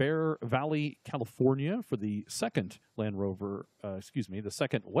was in Bear Valley, California for the second the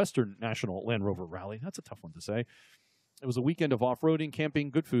second Western National Land Rover Rally. That's a tough one to say. It was a weekend of off-roading,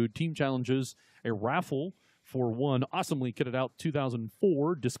 camping, good food, team challenges, a raffle for one awesomely kitted out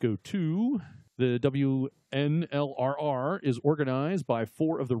 2004 Disco 2. The WNLRR is organized by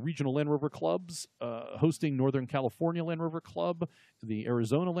 4 of the regional Land Rover clubs, hosting Northern California Land Rover Club, the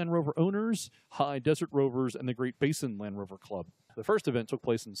Arizona Land Rover Owners, High Desert Rovers, and the Great Basin Land Rover Club. The first event took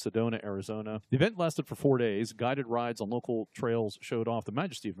place in Sedona, Arizona. The event lasted for 4 days. Guided rides on local trails showed off the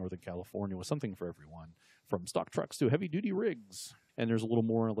majesty of Northern California with something for everyone, from stock trucks to heavy-duty rigs. And there's a little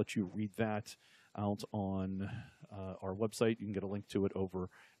more. I'll let you read that out on our website. You can get a link to it over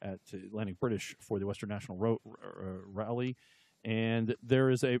at Atlantic British for the Western National Rally. And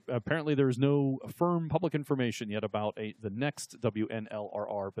apparently there is no firm public information yet about the next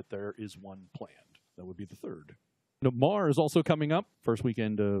WNLRR, but there is one planned. That would be the third. Mar is also coming up, first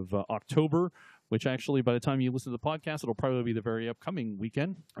weekend of October, which actually, by the time you listen to the podcast, it'll probably be the very upcoming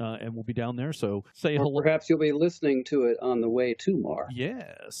weekend, and we'll be down there. So say hello. Perhaps you'll be listening to it on the way to Mar.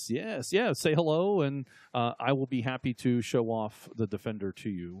 Yes. Say hello, and I will be happy to show off the Defender to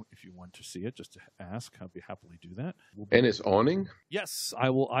you if you want to see it. Just to ask, I'll be happily do that. And it's awning? Yes,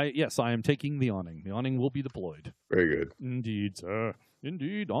 I will. Yes, I am taking the awning. The awning will be deployed. Very good. Indeed, sir.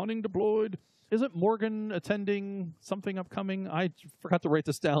 Indeed, awning deployed. Isn't Morgan attending something upcoming? I forgot to write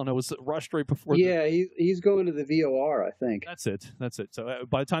this down. I was rushed right before. Yeah, he's going to the VOR, I think. That's it. So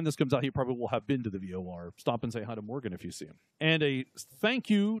by the time this comes out, he probably will have been to the VOR. Stop and say hi to Morgan if you see him. And a thank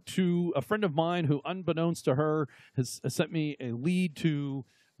you to a friend of mine who, unbeknownst to her, has sent me a lead to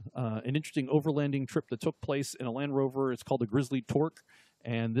an interesting overlanding trip that took place in a Land Rover. It's called the Grizzly Torque.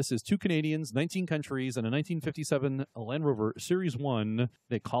 And this is 2 Canadians, 19 countries, and a 1957 Land Rover Series 1.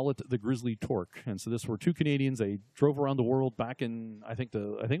 They call it the Grizzly Torque. And so this were 2 Canadians. They drove around the world back in, I think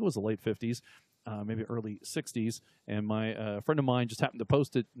it was the late 50s, maybe early 60s. And my friend of mine just happened to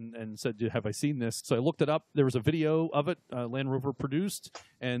post it and said, have I seen this? So I looked it up. There was a video of it, Land Rover produced,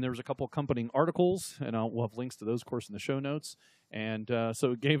 and there was a couple accompanying articles, and we'll have links to those, of course, in the show notes. And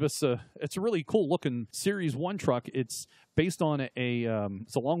so it gave us it's a really cool looking Series 1 truck. It's based on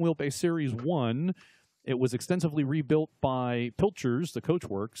it's a long wheelbase Series 1. It was extensively rebuilt by Pilchers, the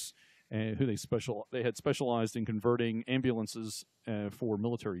Coachworks, who they had specialized in converting ambulances for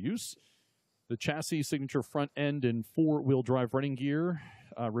military use. The chassis, signature front end, and 4-wheel drive running gear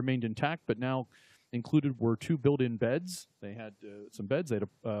remained intact, but now included were 2 built-in beds. They had some beds. They had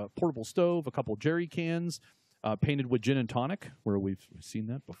a portable stove, a couple jerry cans, painted with gin and tonic, where we've seen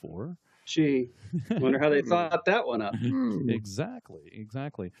that before. Gee, wonder how they thought that one up.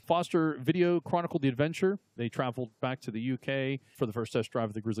 Exactly. Foster Video chronicled the adventure. They traveled back to the UK for the first test drive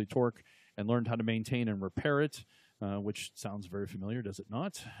of the Grizzly Torque and learned how to maintain and repair it, which sounds very familiar, does it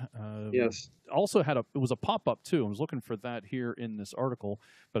not? Yes. Also it was a pop-up, too. I was looking for that here in this article,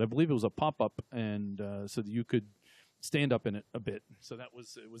 but I believe it was a pop-up, and so that you could stand up in it a bit. So it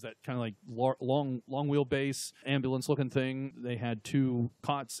was that kind of like long wheelbase ambulance looking thing. They had 2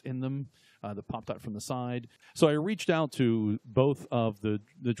 cots in them that popped out from the side. So I reached out to both of the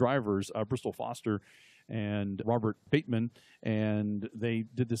drivers, Bristol Foster and Robert Bateman, and they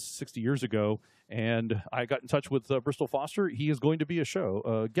did this 60 years ago. And I got in touch with Bristol Foster. He is going to be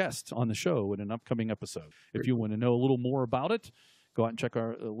a guest on the show in an upcoming episode. If you want to know a little more about it, go out and check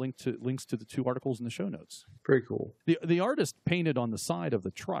our links to the 2 articles in the show notes. Very cool. The artist painted on the side of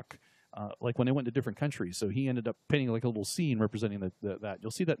the truck, like when they went to different countries. So he ended up painting like a little scene representing that.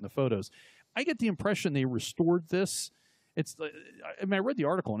 You'll see that in the photos. I get the impression they restored this. I read the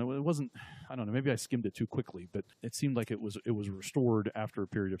article and it wasn't. I don't know. Maybe I skimmed it too quickly, but it seemed like it was restored after a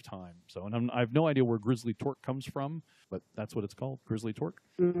period of time. So, and I have no idea where Grizzly Torque comes from, but that's what it's called, Grizzly Torque.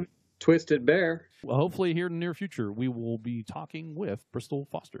 Mm-hmm. Twisted Bear. Well, hopefully here in the near future, we will be talking with Bristol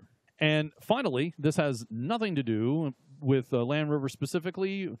Foster. And finally, this has nothing to do with Land Rover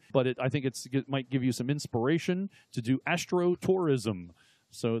specifically, but I think it might give you some inspiration to do astrotourism.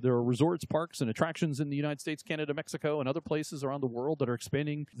 So there are resorts, parks, and attractions in the United States, Canada, Mexico, and other places around the world that are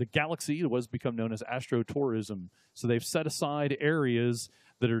expanding the galaxy. It was become known as astrotourism. So they've set aside areas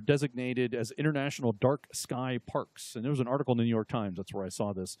that are designated as international dark sky parks. And there was an article in the New York Times. That's where I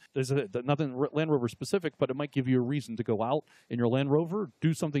saw this. There's nothing Land Rover specific, but it might give you a reason to go out in your Land Rover,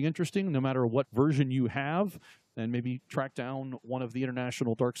 do something interesting, no matter what version you have. and maybe track down one of the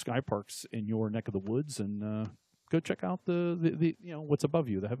international dark sky parks in your neck of the woods and go check out the what's above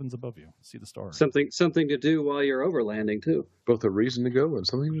you, the heavens above you, see the stars. Something to do while you're overlanding too. Both a reason to go and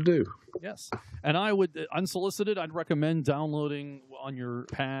something to do. Yes. And I would, unsolicited, I'd recommend downloading on your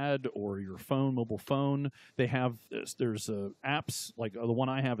pad or your phone, mobile phone. They have, there's apps, like the one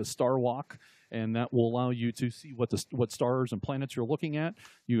I have is Star Walk, and that will allow you to see what stars and planets you're looking at.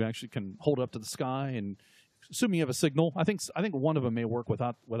 You actually can hold it up to the sky, and assuming you have a signal. I think one of them may work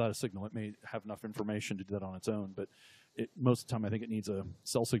without a signal. It may have enough information to do that on its own, but most of the time I think it needs a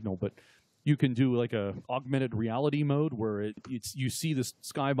cell signal. But you can do like a augmented reality mode where you see the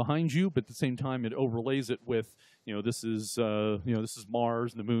sky behind you, but at the same time it overlays it with, this is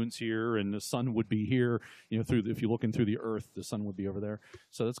Mars and the moon's here and the sun would be here, if you're looking through the Earth, the sun would be over there.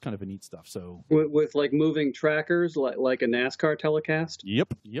 So that's kind of a neat stuff. So with like moving trackers, like a NASCAR telecast.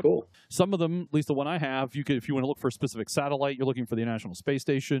 Yep. Cool. Some of them, at least the one I have, if you want to look for a specific satellite, you're looking for the International Space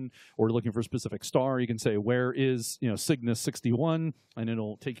Station, or looking for a specific star, you can say, where is Cygnus 61, and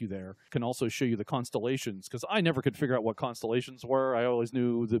it'll take you there. It can also show you the constellations, because I never could figure out what constellations were. I always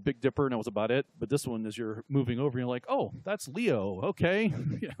knew the Big Dipper, and that was about it. But this one, as you're moving over, you're like, oh, that's Leo. Okay.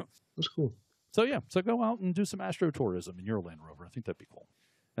 That's cool. So go out and do some astrotourism in your Land Rover. I think that'd be cool.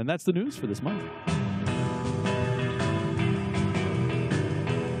 And that's the news for this month.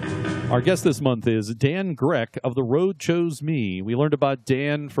 Our guest this month is Dan Grec of The Road Chose Me. We learned about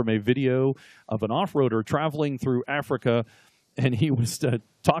Dan from a video of an off-roader traveling through Africa, and he was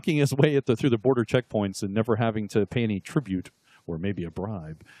talking his way through the border checkpoints and never having to pay any tribute or maybe a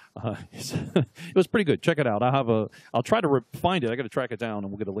bribe. It was pretty good. Check it out. I'll try to find it. I got to track it down,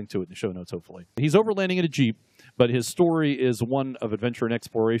 and we'll get a link to it in the show notes, hopefully. He's overlanding in a Jeep, but his story is one of adventure and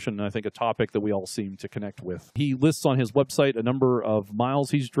exploration, and I think a topic that we all seem to connect with. He lists on his website a number of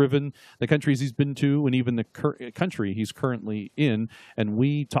miles he's driven, the countries he's been to, and even the country he's currently in. And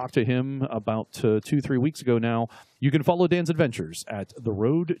we talked to him about 2-3 weeks ago now. You can follow Dan's adventures at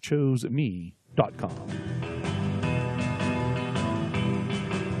theroadchoseme.com.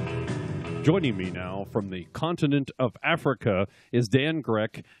 Joining me now from the continent of Africa is Dan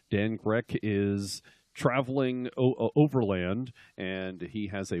Grec. Dan Grec is traveling overland, and he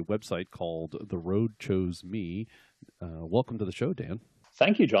has a website called The Road Chose Me. Welcome to the show, Dan.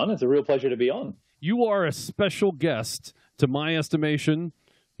 Thank you, John. It's a real pleasure to be on. You are a special guest, to my estimation.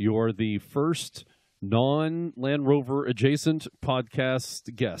 You're the first non-Land Rover adjacent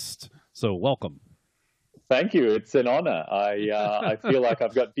podcast guest. So welcome. Thank you. It's an honor. I feel like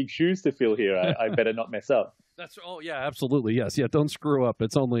I've got big shoes to fill here. I better not mess up. Yeah, absolutely. Yes. Yeah. Don't screw up.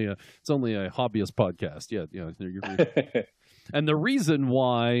 It's only a hobbyist podcast. Yeah. And the reason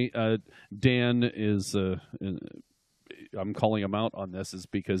why Dan is, I'm calling him out on this, is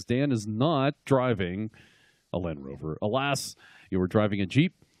because Dan is not driving a Land Rover. Alas, you were driving a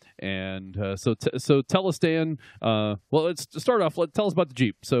Jeep. And so tell us, Dan. Well, let's start off. Tell us about the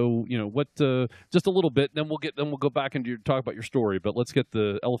Jeep. So what? Just a little bit. Then we'll go back and talk about your story. But let's get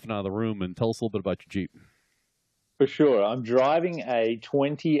the elephant out of the room and tell us a little bit about your Jeep. For sure, I'm driving a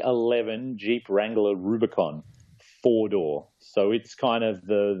 2011 Jeep Wrangler Rubicon 4-door. So it's kind of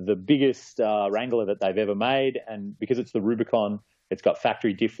the biggest Wrangler that they've ever made, and because it's the Rubicon, it's got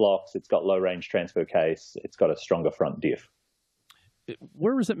factory diff locks, it's got low range transfer case, it's got a stronger front diff.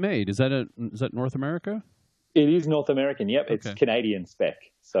 Where was it made? Is that North America? It is North American, yep. Okay. It's Canadian spec.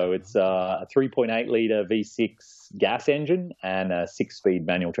 So it's a 3.8-litre V6 gas engine and a 6-speed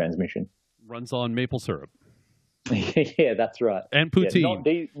manual transmission. Runs on maple syrup. Yeah, that's right. And poutine.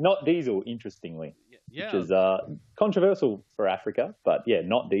 Yeah, not diesel, interestingly. Yeah. Which is controversial for Africa, but yeah,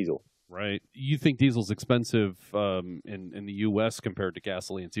 not diesel. Right. You think diesel's expensive in the U.S. compared to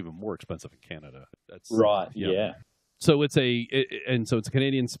gasoline? It's even more expensive in Canada. That's right, yeah. So it's a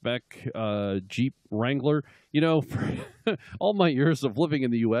Canadian spec Jeep Wrangler. For all my years of living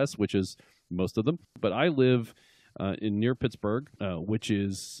in the U.S., which is most of them, but I live near Pittsburgh, which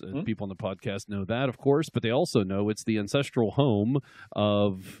is people on the podcast know that, of course, but they also know it's the ancestral home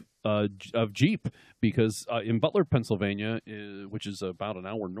of Jeep, because in Butler, Pennsylvania, which is about an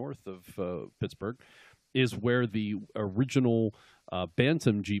hour north of Pittsburgh, is where the original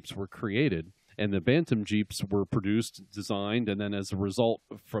Bantam Jeeps were created. And the Bantam Jeeps were produced, designed, and then as a result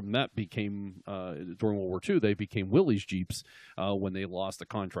from that became, during World War II, they became Willys Jeeps when they lost a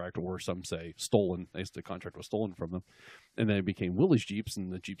contract, or some say stolen. The contract was stolen from them. And then it became Willys Jeeps,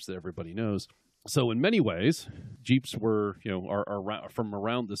 and the Jeeps that everybody knows. So in many ways, Jeeps were, are from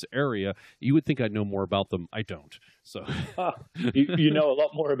around this area. You would think I'd know more about them. I don't. So you know a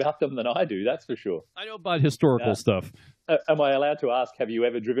lot more about them than I do. That's for sure. I know about historical stuff. Am I allowed to ask? Have you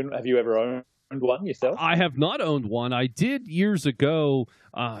ever owned one yourself? I have not owned one. I did years ago.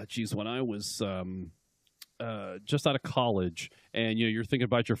 When I was just out of college, and you're thinking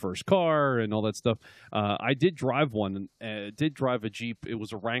about your first car and all that stuff. I did drive one. Did drive a Jeep. It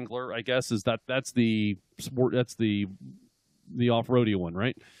was a Wrangler, I guess. That's the sport? That's the off-roady one,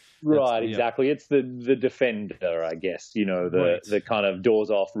 right? Right, exactly. It's the Defender, I guess. The kind of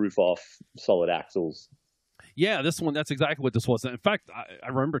doors off, roof off, solid axles. Yeah, this one, that's exactly what this was. In fact, I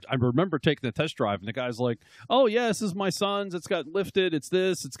remember taking the test drive, and the guy's like, "Oh, yeah, this is my son's. It's got lifted. It's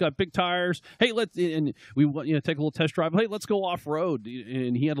got big tires. Hey, and we take a little test drive. Hey, let's go off-road."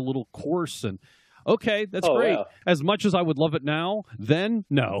 And he had a little course, and okay, that's great. Wow. As much as I would love it now, then,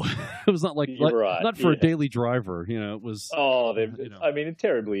 no. It was not not for a daily driver. It was... it's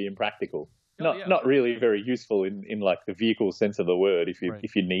terribly impractical. Not really very useful in like the vehicle sense of the word if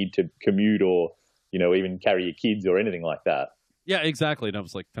you need to commute or even carry your kids or anything like that. Yeah, exactly. And I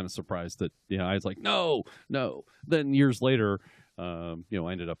was like kind of surprised that, I was like, no. Then years later, I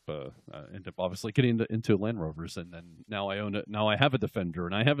ended up obviously getting into Land Rovers, and then now I own it. Now I have a Defender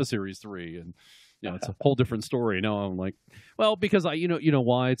and I have a Series 3, and it's a whole different story. Now I'm like, well, because I,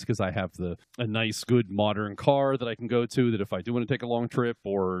 why? It's because I have a nice, good, modern car that I can go to, that if I do want to take a long trip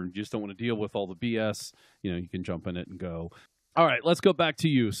or just don't want to deal with all the BS, you can jump in it and go. All right, let's go back to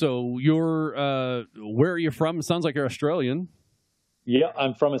you. So you're, where are you from? It sounds like you're Australian. Yeah,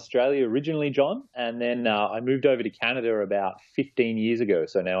 I'm from Australia originally, John, and then I moved over to Canada about 15 years ago.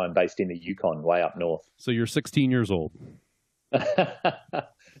 So now I'm based in the Yukon, way up north. So you're 16 years old.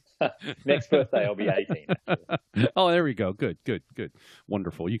 Next birthday, I'll be 18. Actually. Oh, there we go. Good.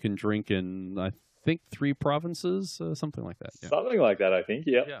 Wonderful. You can drink in, I think, 3 provinces, something like that. Yeah. Something like that, I think.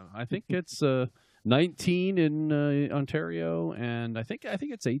 Yeah. Yeah, I think it's 19 in Ontario, and I think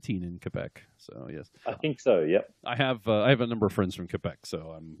it's 18 in Quebec. So yes, I think so. Yep. I have a number of friends from Quebec,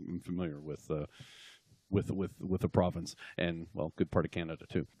 so I'm familiar with the province, and good part of Canada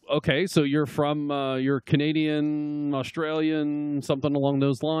too. Okay, so you're from you're Canadian, Australian, something along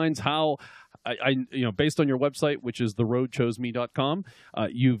those lines. How? I based on your website, which is theroadchoseme.com,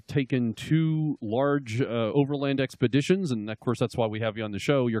 you've taken 2 large overland expeditions, and of course that's why we have you on the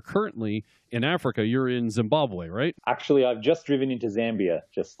show. You're currently in Africa. You're in Zimbabwe, right? Actually, I've just driven into Zambia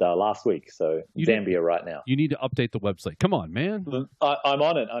just last week, so Zambia right now. You need to update the website. Come on, man. I'm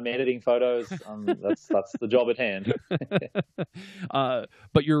on it. I'm editing photos. That's the job at hand.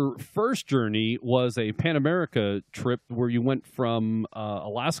 But your first journey was a Pan America trip where you went from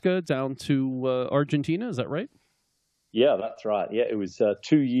Alaska down to Argentina. Is that right? Yeah, that's right. Yeah, it was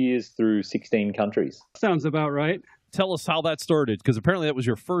 2 years through 16 countries. Sounds about right. Tell us how that started, because apparently that was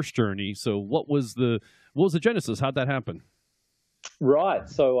your first journey. So what was the genesis? How'd that happen? Right.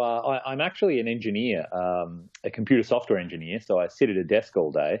 So I'm actually an engineer, a computer software engineer. So I sit at a desk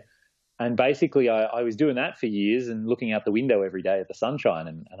all day. And basically I was doing that for years and looking out the window every day at the sunshine.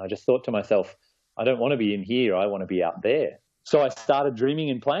 And I just thought to myself, I don't want to be in here. I want to be out there. So I started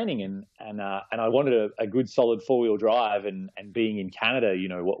dreaming and planning, and I wanted a good solid 4-wheel drive, and being in Canada,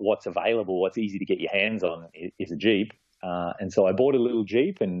 what's available, what's easy to get your hands on is a Jeep. And so I bought a little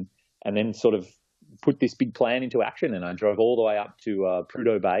Jeep and then sort of put this big plan into action, and I drove all the way up to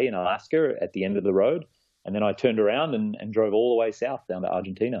Prudhoe Bay in Alaska at the end of the road. And then I turned around and drove all the way south down to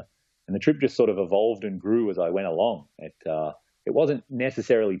Argentina. And the trip just sort of evolved and grew as I went along. It wasn't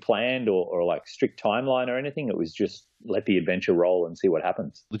necessarily planned or like strict timeline or anything. It was just let the adventure roll and see what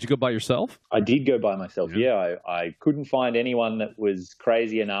happens. Did you go by yourself? I did go by myself. Yeah, I couldn't find anyone that was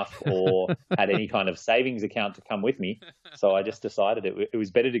crazy enough or had any kind of savings account to come with me. So I just decided it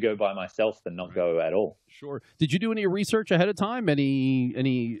was better to go by myself than not go at all. Sure. Did you do any research ahead of time? Or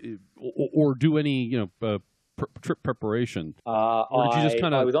do any trip preparation? Or did you just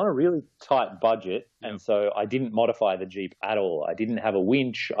I was on a really tight budget, and so I didn't modify the Jeep at all. I didn't have a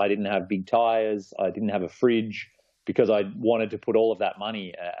winch. I didn't have big tires. I didn't have a fridge, because I wanted to put all of that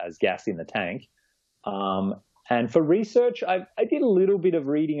money as gas in the tank. And for research, I did a little bit of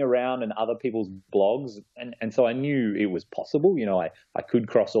reading around in other people's blogs, and so I knew it was possible. I could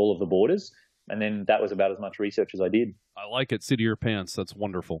cross all of the borders, and then that was about as much research as I did. I like it. Seat of your pants. That's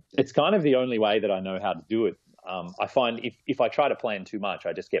wonderful. It's kind of the only way that I know how to do it. I find if I try to plan too much,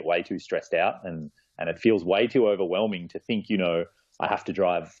 I just get way too stressed out, and it feels way too overwhelming to think, I have to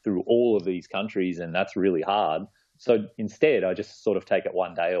drive through all of these countries, and that's really hard. So instead, I just sort of take it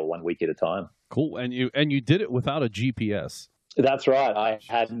one day or 1 week at a time. Cool. And you did it without a GPS. That's right. I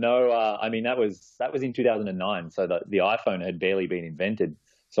had no. I mean, that was in 2009, so the iPhone had barely been invented.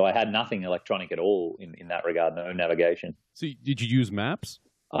 So I had nothing electronic at all in that regard, no navigation. So did you use maps?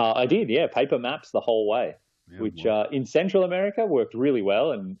 I did, yeah, paper maps the whole way, which in Central America worked really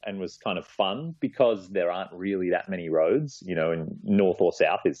well and was kind of fun because there aren't really that many roads, and north or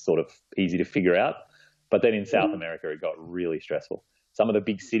south is sort of easy to figure out. But then in South America, it got really stressful. Some of the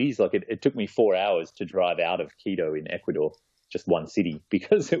big cities, like it took me 4 hours to drive out of Quito in Ecuador, just one city,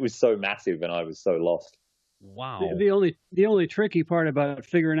 because it was so massive and I was so lost. Wow. The only tricky part about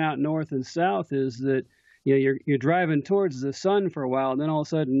figuring out north and south is that you're driving towards the sun for a while, and then all of a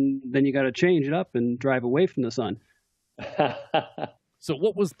sudden, then you got to change it up and drive away from the sun. So,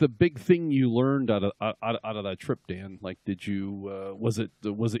 what was the big thing you learned out of that trip, Dan? Like, did you was it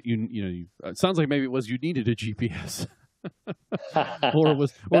you? It sounds like maybe it was you needed a GPS, or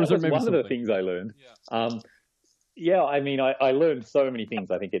was there maybe one something? of the things I learned. Yeah, I mean, I learned so many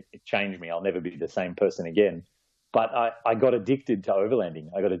things. I think it changed me. I'll never be the same person again. But I got addicted to overlanding.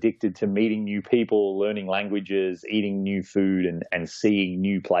 I got addicted to meeting new people, learning languages, eating new food, and seeing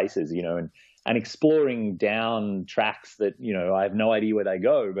new places, and exploring down tracks that, I have no idea where they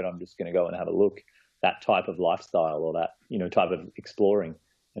go, but I'm just going to go and have a look. That type of lifestyle or that, type of exploring.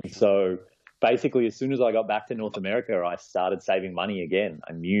 And so basically, as soon as I got back to North America, I started saving money again.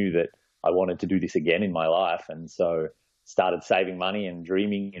 I knew that I wanted to do this again in my life. And so started saving money and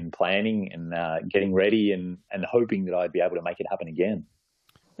dreaming and planning and getting ready and hoping that I'd be able to make it happen again.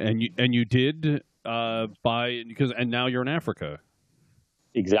 And you did and now you're in Africa.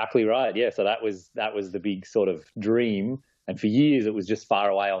 Exactly right. Yeah. So that was the big sort of dream. And for years it was just far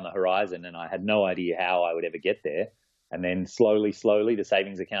away on the horizon and I had no idea how I would ever get there. And then slowly the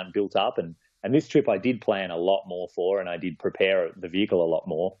savings account built up and this trip I did plan a lot more for and I did prepare the vehicle a lot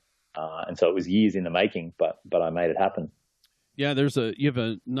more. And so it was years in the making, but I made it happen. Yeah, you have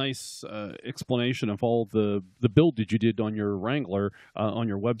a nice explanation of all the build that you did on your Wrangler on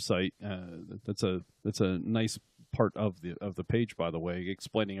your website. That's a nice part of the page, by the way,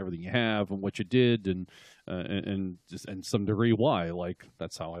 explaining everything you have and what you did and some degree why. Like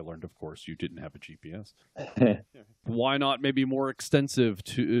that's how I learned. Of course, you didn't have a GPS. Why not maybe more extensive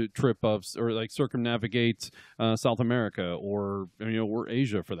trip or like circumnavigate South America or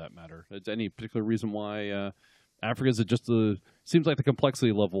Asia for that matter? Is any particular reason why? Africa is seems like the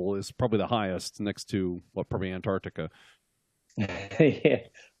complexity level is probably the highest next to probably Antarctica. Yeah.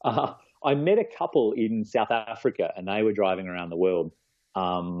 I met a couple in South Africa and they were driving around the world.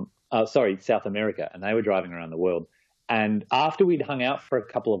 South America, and they were driving around the world. And after we'd hung out for a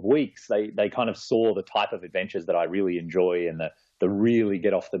couple of weeks, they kind of saw the type of adventures that I really enjoy and the really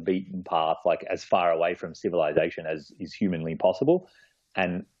get off the beaten path, like as far away from civilization as is humanly possible.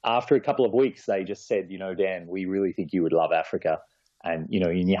 And after a couple of weeks, they just said, Dan, we really think you would love Africa. And,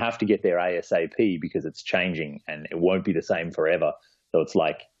 and you have to get there ASAP because it's changing and it won't be the same forever. So it's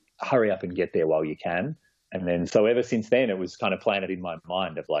like, hurry up and get there while you can. And then, so ever since then, it was kind of planted in my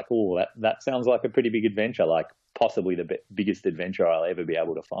mind of like, oh, that sounds like a pretty big adventure, like possibly the biggest adventure I'll ever be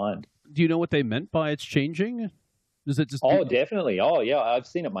able to find. Do you know what they meant by it's changing? Is it just? Oh, definitely. Oh, yeah. I've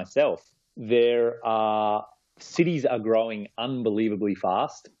seen it myself. Cities are growing unbelievably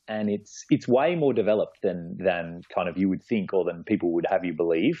fast, and it's way more developed than kind of you would think or than people would have you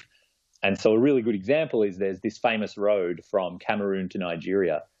believe. And so a really good example is there's this famous road from Cameroon to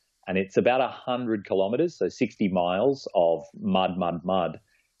Nigeria, and it's about 100 kilometers, so 60 miles of mud.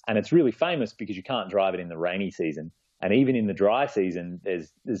 And it's really famous because you can't drive it in the rainy season. And even in the dry season,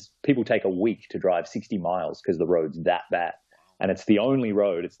 there's people take a week to drive 60 miles because the road's that bad. And it's the only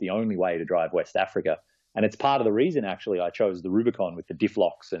road, it's the only way to drive West Africa. And it's part of the reason, actually, I chose the Rubicon with the diff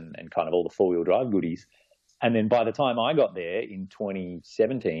locks and kind of all the four-wheel drive goodies. And then by the time I got there in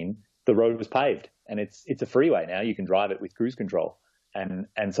 2017, the road was paved. And it's a freeway now. You can drive it with cruise control.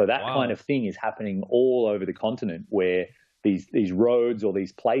 And so that kind of thing is happening all over the continent where these roads or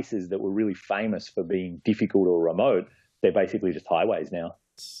these places that were really famous for being difficult or remote, they're basically just highways now.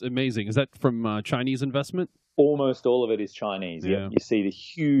 It's amazing. Is that from Chinese investment? Almost all of it is Chinese. Yeah. You see the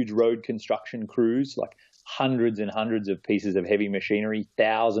huge road construction crews, like hundreds and hundreds of pieces of heavy machinery,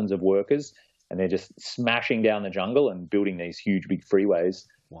 thousands of workers, and they're just smashing down the jungle and building these huge, big freeways,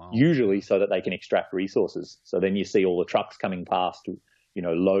 usually so that they can extract resources. So then you see all the trucks coming past,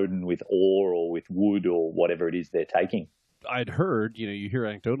 loading with ore or with wood or whatever it is they're taking. I'd heard, you hear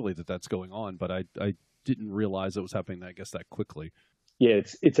anecdotally that that's going on, but I didn't realize it was happening, I guess, that quickly. Yeah,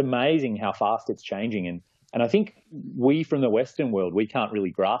 it's amazing how fast it's changing. And I think we from the Western world, we can't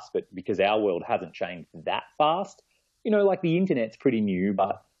really grasp it because our world hasn't changed that fast. Like the internet's pretty new,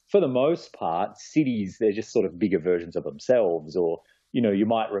 but for the most part, cities, they're just sort of bigger versions of themselves. Or, you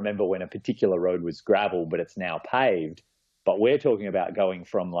might remember when a particular road was gravel, but it's now paved. But we're talking about going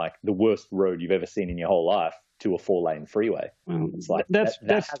from like the worst road you've ever seen in your whole life to a 4-lane freeway. It's like that's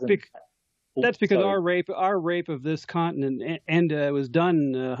because our rape of this continent was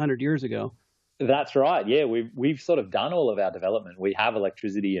done 100 years ago. That's right. Yeah, we've sort of done all of our development. We have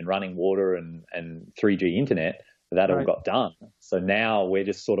electricity and running water and 3G internet. That all got done. So now we're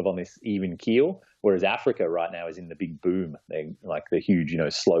just sort of on this even keel, whereas Africa right now is in the big boom. They're like the huge,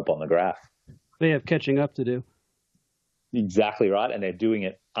 slope on the graph. They have catching up to do. Exactly right, and they're doing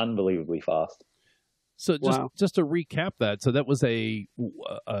it unbelievably fast. So just to recap that, so that was a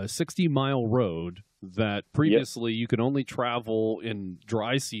 60-mile road that previously you could only travel in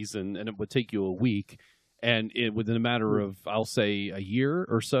dry season, and it would take you a week. And within a matter of, I'll say, a year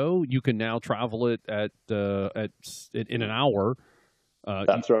or so, you can now travel it in an hour.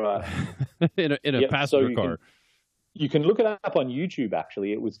 That's right. in a passenger car. You can look it up on YouTube.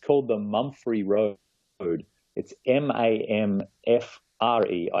 Actually, it was called the Mumfree Road. It's Mamfre,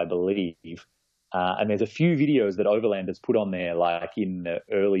 I believe. And there's a few videos that Overland has put on there, like in the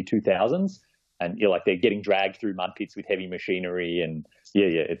early 2000s, and they're getting dragged through mud pits with heavy machinery, and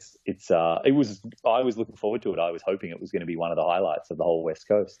I was looking forward to it. I was hoping it was going to be one of the highlights of the whole West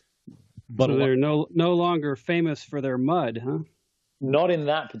Coast. But so they're no longer famous for their mud, huh? Not in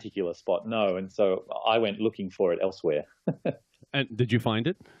that particular spot, no. And so I went looking for it elsewhere. And did you find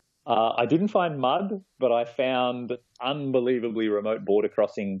it? I didn't find mud, but I found unbelievably remote border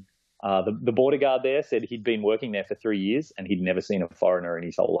crossing. The border guard there said he'd been working there for 3 years and he'd never seen a foreigner in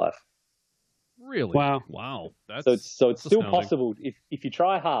his whole life. Really? Wow. That's so it's still possible. If you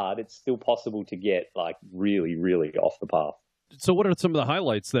try hard, it's still possible to get like really, really off the path. So what are some of the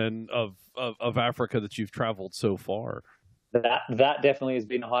highlights then of Africa that you've traveled so far? That definitely has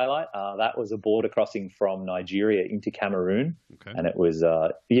been a highlight. That was a border crossing from Nigeria into Cameroon. Okay. And it was,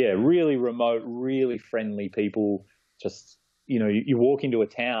 really remote, really friendly people. Just, you walk into a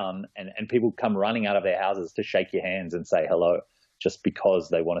town and people come running out of their houses to shake your hands and say hello just because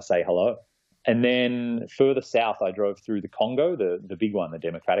they want to say hello. And then further south, I drove through the Congo, the big one, the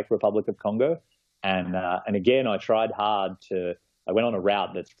Democratic Republic of Congo. And again, I tried hard I went on a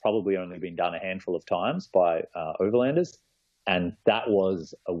route that's probably only been done a handful of times by overlanders. And that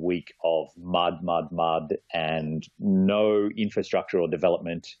was a week of mud, and no infrastructure or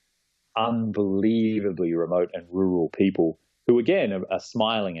development, unbelievably remote and rural people who, again, are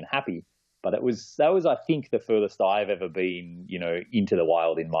smiling and happy. But that was, I think, the furthest I've ever been, into the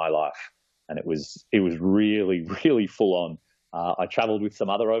wild in my life. And it was really, really full on. I traveled with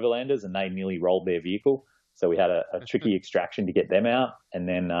some other overlanders and they nearly rolled their vehicle. So we had a tricky extraction to get them out. And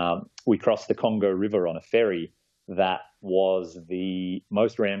then we crossed the Congo River on a ferry. That was the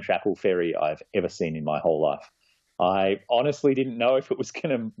most ramshackle ferry I've ever seen in my whole life. I honestly didn't know if it was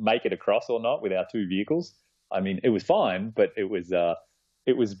going to make it across or not with our two vehicles. I mean, it was fine, but it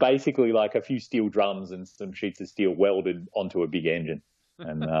was basically like a few steel drums and some sheets of steel welded onto a big engine.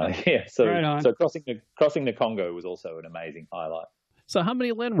 And so crossing the Congo was also an amazing highlight. So how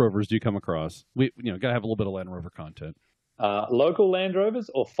many Land Rovers do you come across? We got to have a little bit of Land Rover content. Local Land Rovers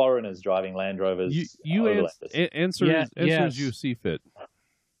or foreigners driving Land Rovers? Answers you see fit.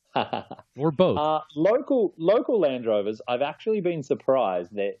 Or both. Local Land Rovers, I've actually been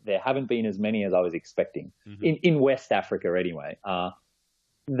surprised that there haven't been as many as I was expecting, in West Africa anyway.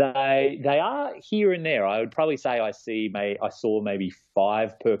 They are here and there. I would probably say I saw maybe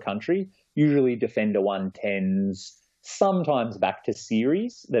 5 per country, usually Defender 110s, sometimes back to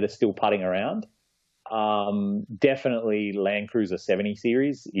series that are still putting around. Definitely Land Cruiser 70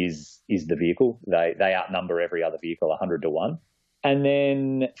 series is the vehicle. They outnumber every other vehicle 100 to 1. And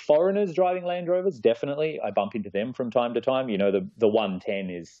then foreigners driving Land Rovers, definitely. I bump into them from time to time. The 110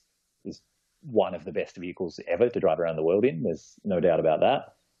 is one of the best vehicles ever to drive around the world in. There's no doubt about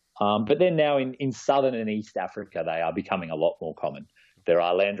that. But then now in Southern and East Africa, they are becoming a lot more common. There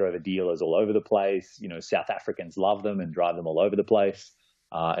are Land Rover dealers all over the place. South Africans love them and drive them all over the place.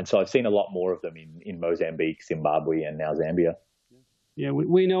 And so I've seen a lot more of them in Mozambique, Zimbabwe, and now Zambia. Yeah,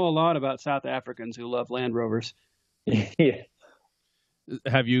 we know a lot about South Africans who love Land Rovers. Yeah.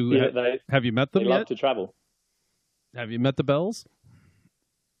 Have you met them yet? They love to travel. Have you met the Bells?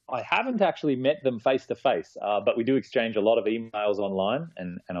 I haven't actually met them face to face, but we do exchange a lot of emails online,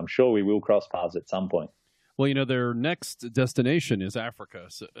 and I'm sure we will cross paths at some point. Well, their next destination is Africa,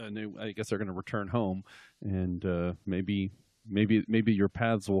 so, and I guess they're going to return home, and maybe your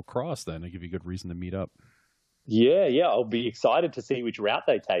paths will cross then. It'll give you a good reason to meet up. Yeah, I'll be excited to see which route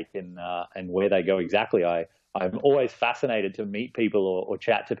they take and where they go exactly. I'm always fascinated to meet people or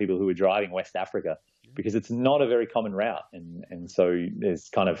chat to people who are driving West Africa, because it's not a very common route, and so there's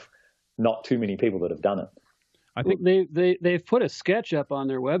kind of not too many people that have done it. I think they've put a sketch up on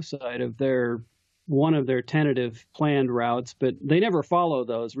their website of one of their tentative planned routes, but they never follow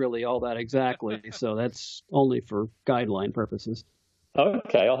those really all that exactly. So that's only for guideline purposes.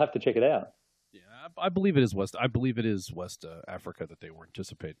 Okay, I'll have to check it out. Yeah, I believe it is West. I believe it is West Africa that they were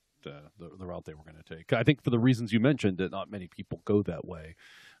anticipate the route they were going to take. I think for the reasons you mentioned, that not many people go that way.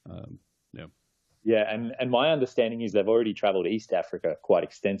 Yeah. Yeah, and my understanding is they've already traveled East Africa quite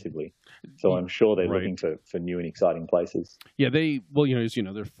extensively, so I'm sure they're looking for new and exciting places. Yeah, as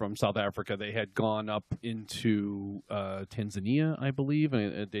they're from South Africa. They had gone up into Tanzania, I believe,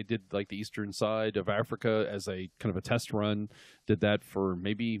 and they did like the eastern side of Africa as a kind of a test run. Did that for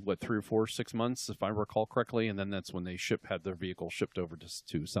maybe 3 or 4, 6 months, if I recall correctly, and then that's when they had their vehicle shipped over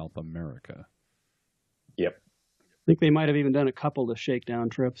to South America. Yep. I think they might have even done a couple of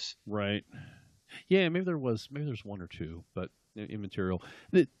shakedown trips. Right. Yeah, maybe there's 1 or 2, but immaterial.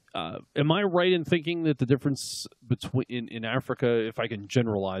 Am I right in thinking that the difference between in Africa, if I can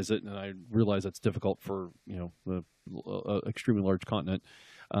generalize it, and I realize that's difficult for the extremely large continent,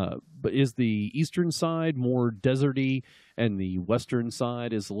 but is the eastern side more deserty and the western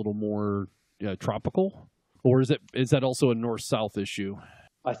side is a little more tropical, or is that also a north-south issue?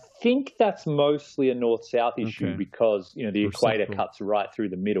 I think that's mostly a north-south issue because the equator cuts right through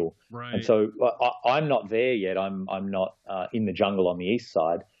the middle, right. And so I'm not there yet. I'm not in the jungle on the east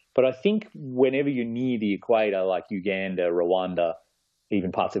side, but I think whenever you're near the equator, like Uganda, Rwanda,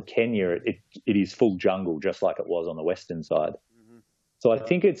 even parts of Kenya, it is full jungle, just like it was on the western side. Mm-hmm. So I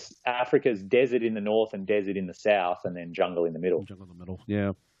think it's Africa's desert in the north and desert in the south, and then jungle in the middle. Jungle in the middle,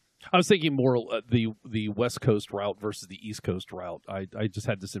 yeah. I was thinking more the West Coast route versus the East Coast route. I just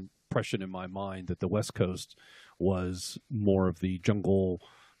had this impression in my mind that the West Coast was more of the jungle,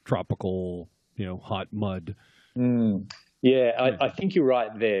 tropical, hot mud. Yeah, I think you're right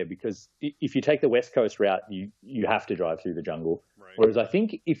there, because if you take the West Coast route, you have to drive through the jungle. Right. Whereas I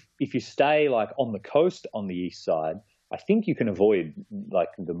think if you stay like on the coast on the east side, I think you can avoid like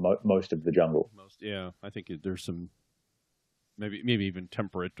most of the jungle. I think there's some. Maybe even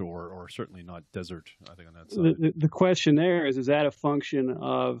temperate or certainly not desert, I think, on that side. The question there is that a function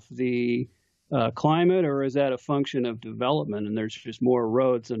of the climate, or is that a function of development, and there's just more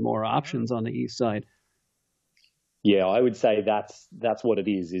roads and more options on the east side? Yeah, I would say that's what it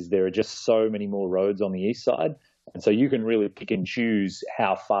is there are just so many more roads on the east side, and so you can really pick and choose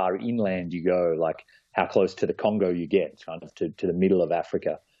how far inland you go, like how close to the Congo you get, kind of to the middle of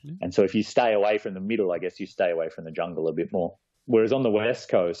Africa. Mm-hmm. And so if you stay away from the middle, I guess you stay away from the jungle a bit more. Whereas on the West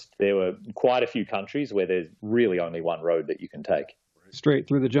Coast, there were quite a few countries where there's really only one road that you can take. Straight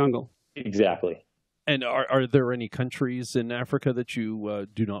through the jungle. Exactly. And are there any countries in Africa that you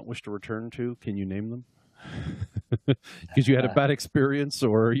do not wish to return to? Can you name them? Because you had a bad experience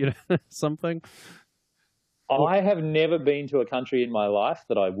or something? I have never been to a country in my life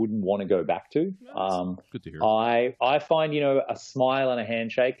that I wouldn't want to go back to. Good to hear. I find, a smile and a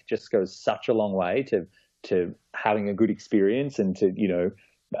handshake just goes such a long way to having a good experience and to,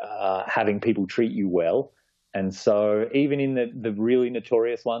 having people treat you well. And so even in the really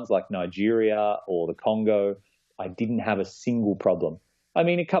notorious ones like Nigeria or the Congo, I didn't have a single problem. I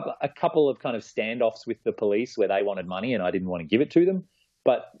mean, a couple of kind of standoffs with the police where they wanted money and I didn't want to give it to them.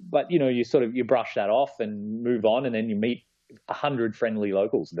 But you brush that off and move on, and then you meet 100 friendly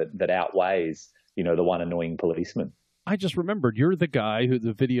locals that outweighs, the one annoying policeman. I just remembered you're the guy who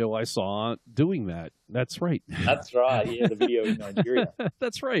the video I saw doing that. That's right. That's right. Yeah, the video in Nigeria.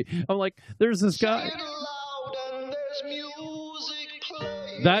 That's right. I'm like, there's this guy.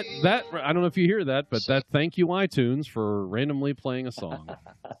 That I don't know if you hear that, but that thank you iTunes for randomly playing a song.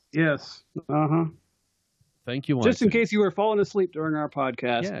 Yes. Uh-huh. Thank you. Just in case you were falling asleep during our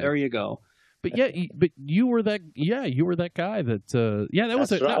podcast, there you go. But you were that guy that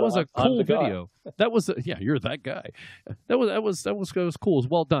that was a cool video. That was you're that guy. That was cool. It was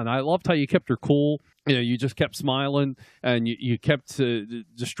well done. I loved how you kept her cool. You just kept smiling and you kept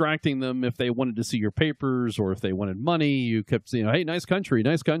distracting them if they wanted to see your papers or if they wanted money. You kept saying, "Hey, nice country.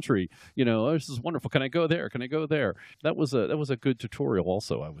 Oh, this is wonderful. Can I go there? Can I go there?" That was a good tutorial.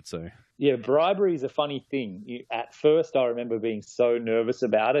 Also, I would say. Yeah, bribery is a funny thing. At first, I remember being so nervous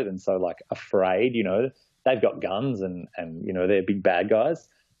about it and so afraid. They've got guns and they're big bad guys.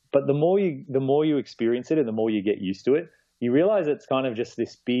 But the more you experience it and the more you get used to it, you realize it's kind of just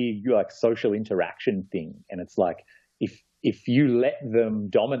this big social interaction thing. And it's like if if you let them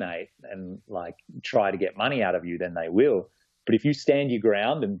dominate and like try to get money out of you, then they will. But if you stand your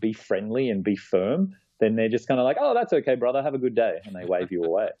ground and be friendly and be firm, then they're just kind of like, oh, that's okay, brother, have a good day, and they wave you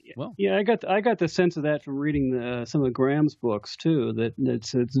away. Well, yeah, I got the sense of that from reading some of Graham's books too. That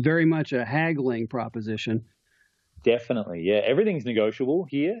it's very much a haggling proposition. Definitely, yeah. Everything's negotiable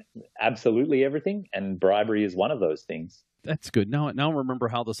here, absolutely everything, and bribery is one of those things. that's good. Now I remember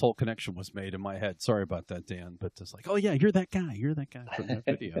how this whole connection was made in my head. Sorry about that, Dan. But it's like, oh yeah, you're that guy. You're that guy from that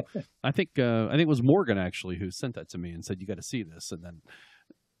video. I think it was Morgan actually who sent that to me and said you got to see this. And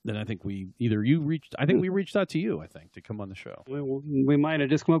then I think we reached out to you. I think to come on the show. We might have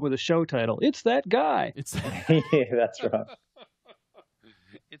just come up with a show title. It's that guy. It's Yeah, that's right.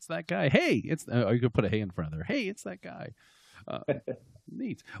 it's that guy. Hey, you could put a hey in front of there. Hey, it's that guy.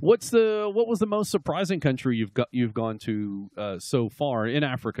 Neat. What was the most surprising country you've gone to so far in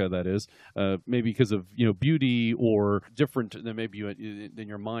Africa? That is, maybe because of beauty or different than maybe than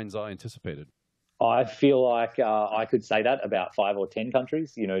your mind's eye anticipated. I feel like I could say that about 5 or 10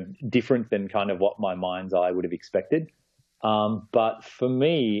 countries. Different than kind of what my mind's eye would have expected. But for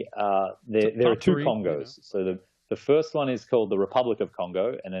me, there are two Congos. So the first one is called the Republic of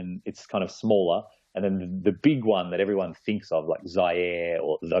Congo, and then it's kind of smaller. And then the big one that everyone thinks of, like Zaire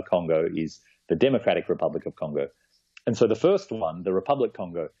or the Congo, is the Democratic Republic of Congo. And so the first one, the Republic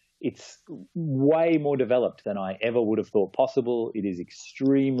Congo, it's way more developed than I ever would have thought possible. It is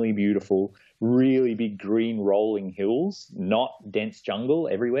extremely beautiful, really big green rolling hills, not dense jungle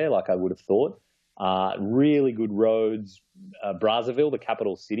everywhere like I would have thought. Really good roads. Brazzaville, the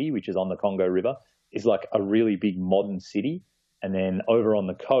capital city, which is on the Congo River, is like a really big modern city. And then over on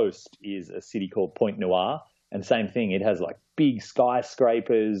the coast is a city called Pointe Noire. And same thing, it has like big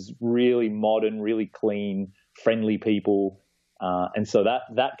skyscrapers, really modern, really clean, friendly people. And so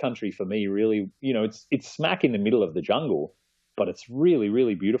that country for me really, it's smack in the middle of the jungle, but it's really,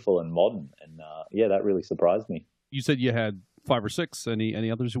 really beautiful and modern. And that really surprised me. You said you had 5 or 6. Any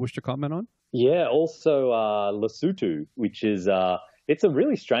others you wish to comment on? Yeah, also Lesotho, which is it's a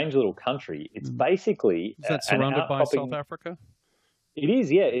really strange little country. It's basically is that surrounded by South Africa? It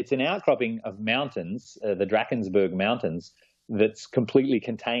is, yeah. It's an outcropping of mountains, the Drakensberg Mountains, that's completely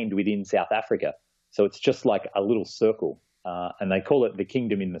contained within South Africa. So it's just like a little circle. And they call it the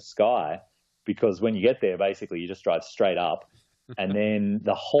kingdom in the sky because when you get there, basically you just drive straight up. And then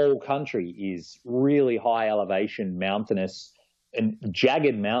the whole country is really high elevation, mountainous, and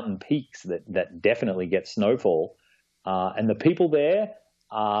jagged mountain peaks that definitely get snowfall. And the people there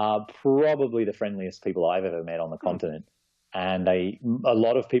are probably the friendliest people I've ever met on the continent. And a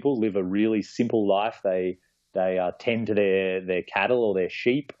lot of people live a really simple life. They tend to their cattle or their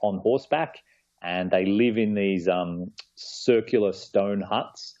sheep on horseback, and they live in these circular stone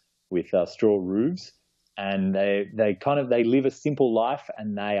huts with straw roofs. And they live a simple life,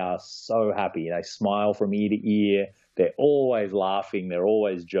 and they are so happy. They smile from ear to ear. They're always laughing. They're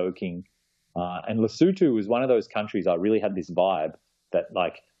always joking. And Lesotho was one of those countries I really had this vibe that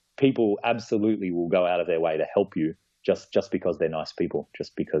like people absolutely will go out of their way to help you. Just because they're nice people,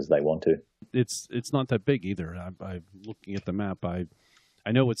 just because they want to. It's not that big either. I'm looking at the map. I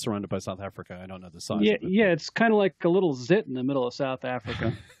know it's surrounded by South Africa. I don't know the size. Yeah, it's kind of like a little zit in the middle of South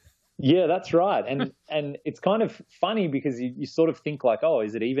Africa. Yeah, that's right. And it's kind of funny because you sort of think like, oh,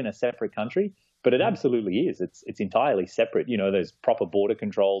 is it even a separate country? But it absolutely is. It's entirely separate. There's proper border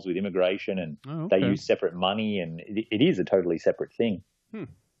controls with immigration, and they use separate money, and it is a totally separate thing.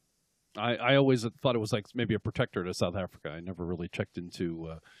 I always thought it was like maybe a protector to South Africa. I never really checked into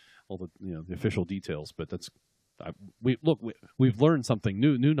all the the official details, but we've learned something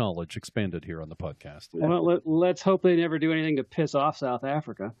new knowledge expanded here on the podcast. Well, let's hope they never do anything to piss off South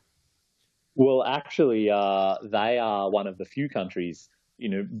Africa. Well, actually, they are one of the few countries.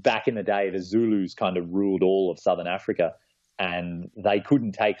 Back in the day, the Zulus kind of ruled all of Southern Africa, and they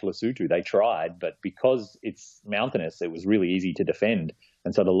couldn't take Lesotho. They tried, but because it's mountainous, it was really easy to defend.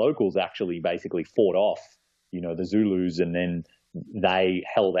 And so the locals actually basically fought off, the Zulus, and then they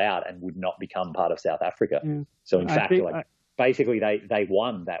held out and would not become part of South Africa. Yeah. So in fact, basically they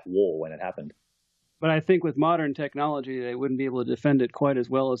won that war when it happened. But I think with modern technology, they wouldn't be able to defend it quite as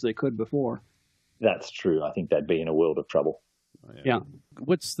well as they could before. That's true. I think they'd be in a world of trouble. Yeah.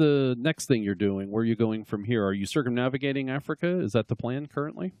 What's the next thing you're doing? Where are you going from here? Are you circumnavigating Africa? Is that the plan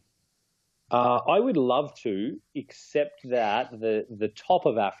currently? I would love to, except that the top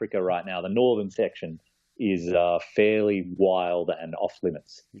of Africa right now, the northern section, is fairly wild and off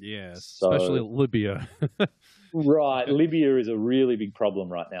limits. Yes, so, especially Libya. Right, Libya is a really big problem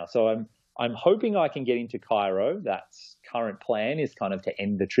right now. So I'm hoping I can get into Cairo. That's current plan is kind of to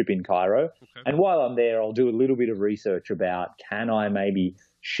end the trip in Cairo. Okay. And while I'm there, I'll do a little bit of research about, can I maybe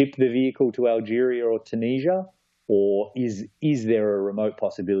ship the vehicle to Algeria or Tunisia, or is there a remote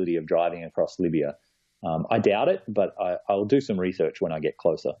possibility of driving across Libya? I doubt it, but I'll do some research when I get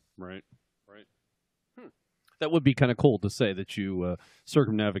closer. Right. That would be kind of cool to say that you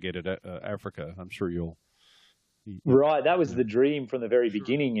circumnavigated Africa. I'm sure you'll. Right, that was the dream from the very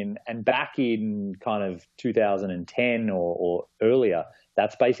beginning, and back in kind of 2010 or earlier,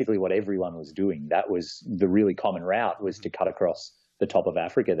 that's basically what everyone was doing. That was the really common route, was to cut across the top of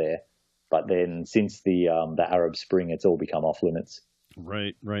Africa there. But then since the Arab Spring, it's all become off limits.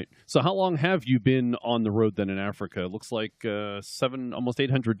 Right. So how long have you been on the road then in Africa? It looks like almost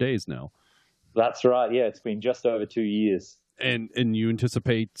 800 days now. That's right. Yeah, it's been just over 2 years. And you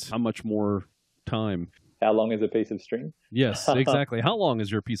anticipate how much more time? How long is a piece of string? Yes, exactly. How long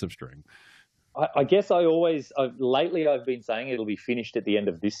is your piece of string? I guess lately I've been saying it'll be finished at the end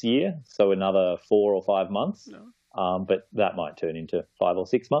of this year, so another 4 or 5 months. No. But that might turn into 5 or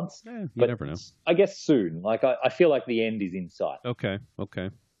 6 months. You never know. I guess soon. Like I feel like the end is in sight. Okay.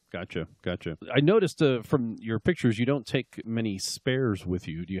 Gotcha. I noticed from your pictures you don't take many spares with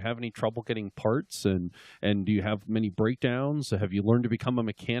you. Do you have any trouble getting parts, and do you have many breakdowns? Have you learned to become a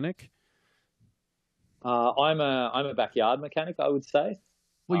mechanic? I'm a backyard mechanic, I would say.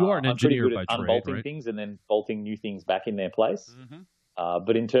 Well, you are an engineer by trade, unbolting right? things and then bolting new things back in their place. Mm-hmm.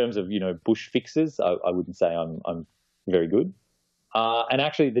 But in terms of bush fixes, I wouldn't say I'm very good. And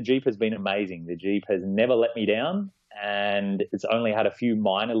actually, the Jeep has been amazing. The Jeep has never let me down, and it's only had a few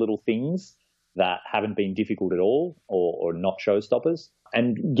minor little things that haven't been difficult at all or not showstoppers.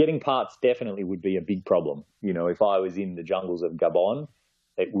 And getting parts definitely would be a big problem. If I was in the jungles of Gabon,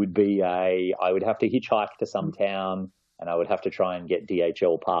 it would be I would have to hitchhike to some town, and I would have to try and get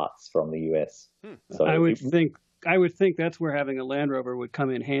DHL parts from the US. So I would think that's where having a Land Rover would come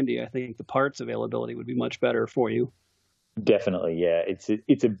in handy. I think the parts availability would be much better for you. Definitely, yeah.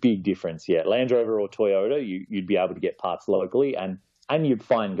 It's a big difference, yeah. Land Rover or Toyota, you'd be able to get parts locally, and you'd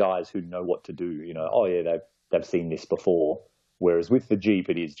find guys who know what to do. They've seen this before. Whereas with the Jeep,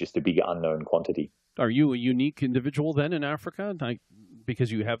 it is just a big unknown quantity. Are you a unique individual then in Africa,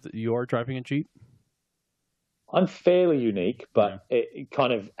 because you are driving a Jeep? I'm fairly unique, but it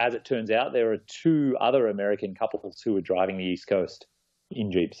kind of, as it turns out, there are 2 other American couples who are driving the East Coast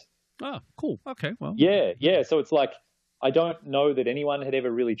in Jeeps. Oh, cool. Okay, well. Yeah. So it's like, I don't know that anyone had ever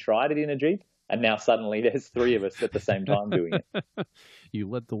really tried it in a Jeep, and now suddenly there's 3 of us at the same time doing it. You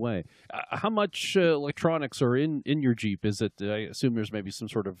led the way. How much electronics are in your Jeep? Is it? I assume there's maybe some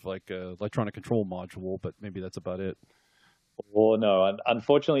sort of electronic control module, but maybe that's about it. Oh no!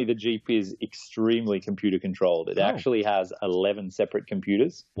 Unfortunately, the Jeep is extremely computer controlled. It actually has 11 separate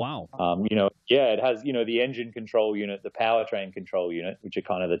computers. Wow. It has the engine control unit, the powertrain control unit, which are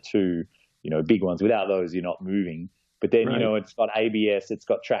kind of the 2 big ones. Without those, you're not moving. But then, it's got ABS, it's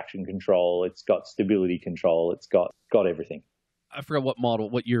got traction control, it's got stability control, it's got everything. I forgot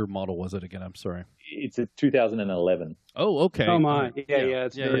what year model was it again? I'm sorry. It's a 2011. Oh, okay. Oh, my. Yeah,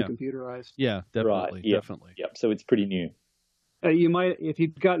 it's very computerized. Yeah, definitely. Right. Definitely. Yep, so it's pretty new. You might, if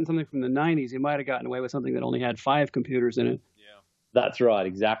you'd gotten something from the 90s, you might have gotten away with something that only had 5 computers in it. Yeah. That's right,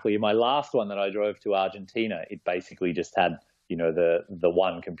 exactly. My last one that I drove to Argentina, it basically just had, the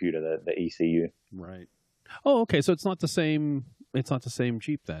one computer, the ECU. Right. Oh, okay. So it's not the same. It's not the same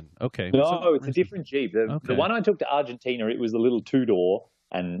Jeep then. Okay. No, it's a different Jeep. The one I took to Argentina, it was a little 2-door,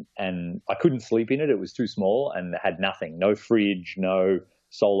 and I couldn't sleep in it. It was too small and had nothing. No fridge, no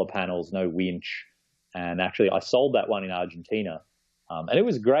solar panels, no winch. And actually, I sold that one in Argentina. And it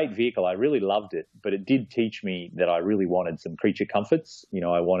was a great vehicle. I really loved it. But it did teach me that I really wanted some creature comforts.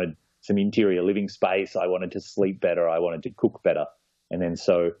 I wanted some interior living space. I wanted to sleep better. I wanted to cook better. And then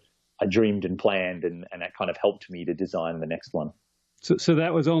so I dreamed and planned, and that kind of helped me to design the next one. So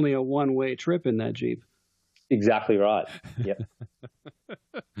that was only a one-way trip in that Jeep. Exactly right. Yep.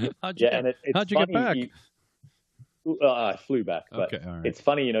 How'd you get back? I flew back. But okay, all right. It's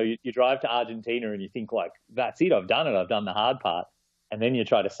funny, you drive to Argentina and you think like, that's it, I've done it, I've done the hard part. And then you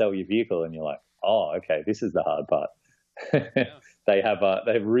try to sell your vehicle and you're like, oh, okay, this is the hard part. Yeah. They have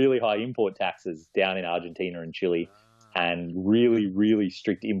really high import taxes down in Argentina and Chile, and really, really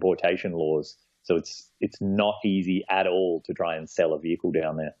strict importation laws. So it's not easy at all to try and sell a vehicle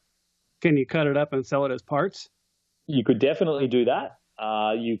down there. Can you cut it up and sell it as parts? You could definitely do that.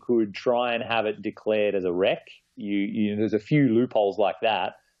 You could try and have it declared as a wreck. There's a few loopholes like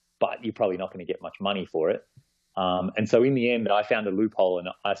that, but you're probably not going to get much money for it. And so in the end, I found a loophole and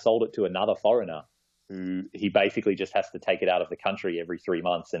I sold it to another foreigner who he basically just has to take it out of the country every 3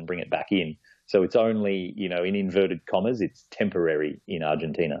 months and bring it back in. So it's only, in inverted commas, it's temporary in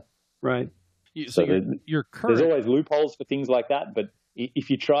Argentina. Right. So your current... There's always loopholes for things like that, but if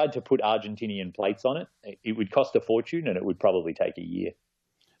you tried to put Argentinian plates on it, it would cost a fortune and it would probably take a year.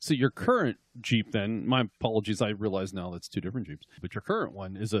 So your current Jeep, then, my apologies, I realize now that's two different Jeeps, but your current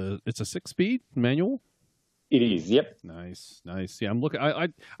one is it's a 6-speed manual? It is, yep. Nice. Yeah, I'm looking.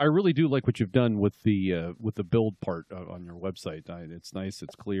 I really do like what you've done with the build part on your website. It's nice.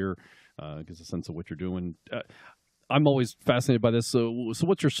 It's clear. Gives a sense of what you're doing. I'm always fascinated by this. So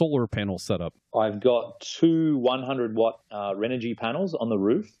what's your solar panel setup? I've got two 100-watt Renogy panels on the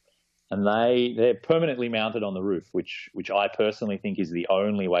roof. And they're permanently mounted on the roof, which I personally think is the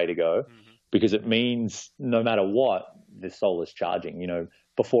only way to go, because it means no matter what, the solar's charging.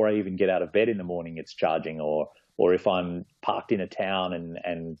 Before I even get out of bed in the morning, it's charging. Or if I'm parked in a town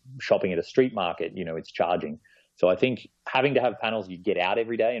and shopping at a street market, it's charging. So I think having to have panels you get out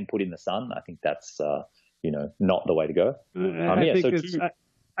every day and put in the sun, I think that's not the way to go.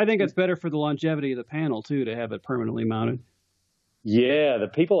 I think it's better for the longevity of the panel too to have it permanently mounted. Yeah, the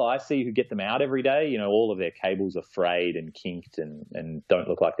people I see who get them out every day, all of their cables are frayed and kinked and don't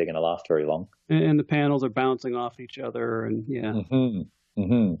look like they're going to last very long. And the panels are bouncing off each other, and yeah.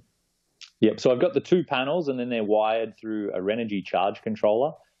 Yep, so I've got the two panels, and then they're wired through a Renogy charge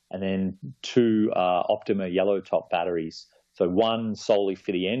controller, and then two Optima yellow top batteries. So one solely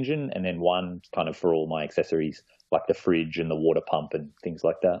for the engine, and then one kind of for all my accessories, like the fridge and the water pump and things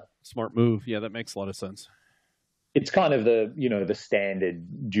like that. Smart move. Yeah, that makes a lot of sense. It's kind of the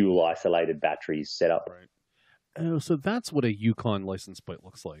standard dual isolated batteries setup. Right. Oh, so that's what a Yukon license plate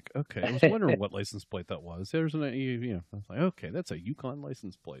looks like. Okay, I was wondering what license plate that was. There's I was like, okay, that's a Yukon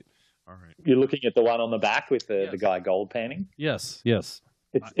license plate. All right. You're looking at the one on the back with the guy gold panning? Yes. It's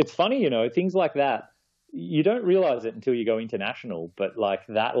funny, things like that. You don't realize it until you go international, but like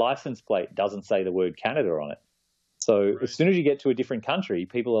that license plate doesn't say the word Canada on it. So as soon as you get to a different country,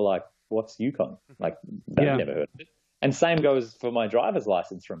 people are like, what's Yukon? Like, they've never heard of it. And same goes for my driver's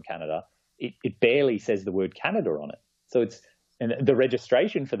license from Canada. It barely says the word Canada on it. So and the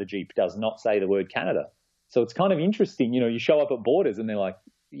registration for the Jeep does not say the word Canada. So it's kind of interesting. You show up at borders and they're like,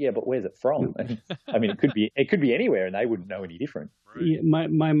 yeah, but where's it from? And, I mean, it could be anywhere and they wouldn't know any different. Right. Yeah,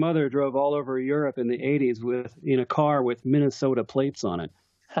 my mother drove all over Europe in the 80s in a car with Minnesota plates on it.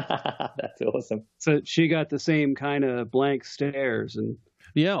 That's awesome. So she got the same kind of blank stares and.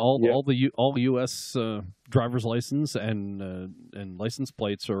 Yeah, all U.S. driver's license and license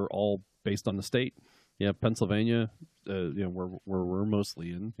plates are all based on the state. Yeah, Pennsylvania, where we're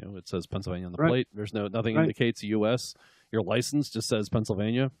mostly in, it says Pennsylvania on the plate. There's nothing indicates the U.S. Your license just says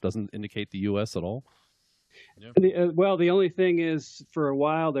Pennsylvania, doesn't indicate the U.S. at all. Yep. The only thing is, for a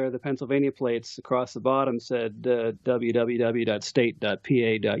while there, the Pennsylvania plates across the bottom said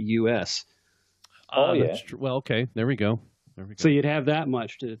www.state.pa.us. Oh, yeah. Well, okay, there we go. So you'd have that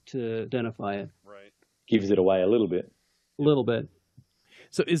much to identify it. Right. Gives it away a little bit. A little bit.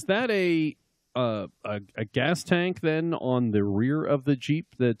 So is that a gas tank then on the rear of the Jeep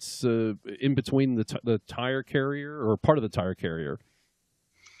that's in between the tire carrier or part of the tire carrier?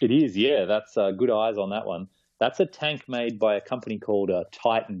 It is, yeah. That's good eyes on that one. That's a tank made by a company called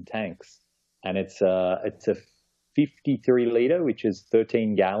Titan Tanks, and it's a 53-liter, which is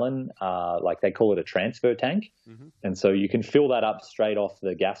 13-gallon, like they call it a transfer tank. Mm-hmm. And so you can fill that up straight off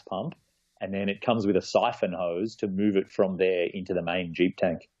the gas pump, and then it comes with a siphon hose to move it from there into the main Jeep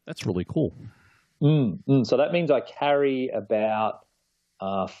tank. That's really cool. So that means I carry about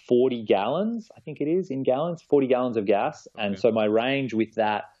 40 gallons, I think it is, in gallons, 40 gallons of gas. Okay. And so my range with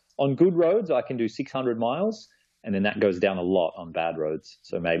that, on good roads, I can do 600 miles, and then that goes down a lot on bad roads.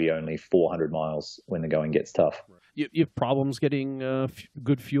 So maybe only 400 miles when the going gets tough. You have problems getting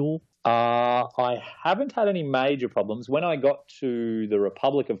good fuel? I haven't had any major problems. When I got to the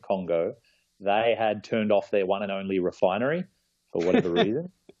Republic of Congo, they had turned off their one and only refinery for whatever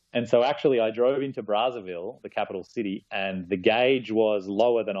reason. And so actually I drove into Brazzaville, the capital city, and the gauge was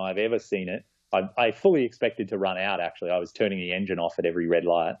lower than I've ever seen it. I fully expected to run out, actually. I was turning the engine off at every red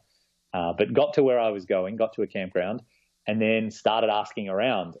light, but got to where I was going, got to a campground, and then started asking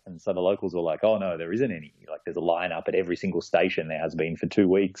around. And so the locals were like, oh, no, there isn't any. Like, there's a line up at every single station. There has been for 2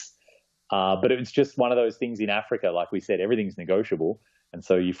 weeks. But it's just one of those things in Africa. Like we said, everything's negotiable. And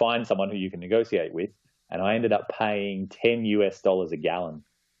so you find someone who you can negotiate with. And I ended up paying $10 a gallon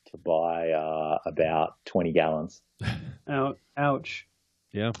to buy about 20 gallons. Ouch.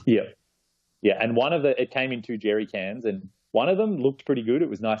 Yeah. Yeah. Yeah. And it came in 2 jerry cans, and one of them looked pretty good. It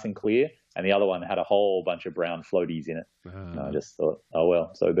was nice and clear. And the other one had a whole bunch of brown floaties in it. And I just thought, oh,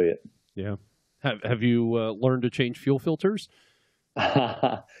 well, so be it. Yeah. Have you learned to change fuel filters?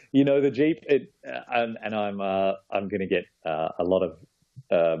 The Jeep, and I'm going to get a lot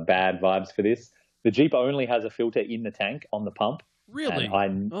of bad vibes for this. The Jeep only has a filter in the tank on the pump. Really?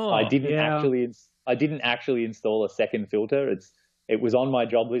 And I didn't actually install a second filter. It was on my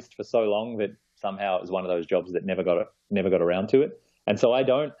job list for so long that somehow it was one of those jobs that never got around to it. And so I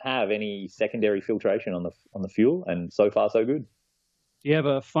don't have any secondary filtration on the fuel, and so far so good. You have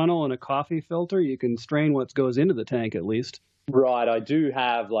a funnel and a coffee filter. You can strain what goes into the tank at least. Right, I do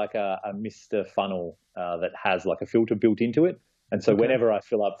have like a Mr. funnel that has like a filter built into it, and so whenever I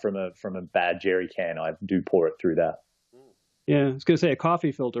fill up from a bad Gerry can, I do pour it through that. Yeah, I was going to say a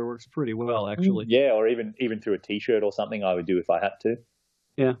coffee filter works pretty well, actually. Yeah, or even through a T-shirt or something, I would do if I had to.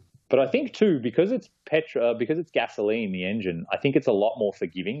 Yeah. But I think too, because it's gasoline, the engine, I think it's a lot more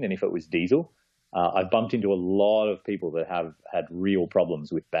forgiving than if it was diesel. I've bumped into a lot of people that have had real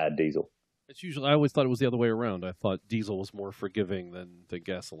problems with bad diesel. It's usually, I always thought it was the other way around. I thought diesel was more forgiving than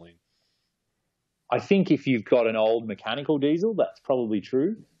gasoline. I think if you've got an old mechanical diesel, that's probably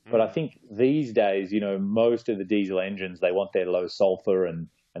true. But I think these days, most of the diesel engines, they want their low sulfur and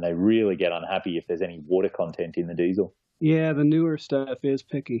they really get unhappy if there's any water content in the diesel. Yeah, the newer stuff is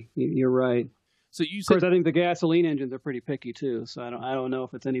picky. You're right. So you said, of course, I think the gasoline engines are pretty picky too. So I don't know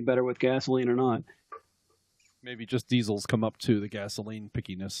if it's any better with gasoline or not. maybe just diesels come up to the gasoline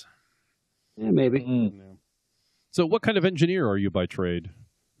pickiness. Yeah, maybe. Yeah. So what kind of engineer are you by trade?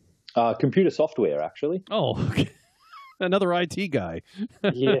 Computer software, actually. Oh, okay. Another IT guy.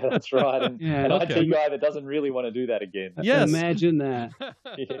 Yeah, that's right. And an okay. IT guy that doesn't really want to do that again. Yes. Imagine that.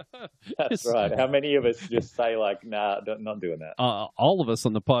 Yeah, that's right. How many of us just say, like, nah, not doing that? All of us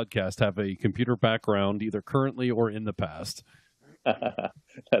on the podcast have a computer background, either currently or in the past.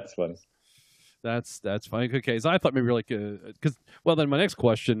 That's funny. That's fine. Okay, so I thought maybe like because then my next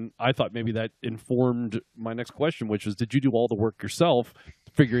question, I thought maybe that informed my next question, which was, did you do all the work yourself,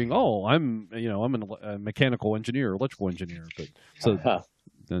 figuring, I'm a mechanical engineer, electrical engineer, but so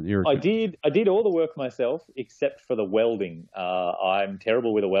then you're. I did all the work myself except for the welding. I'm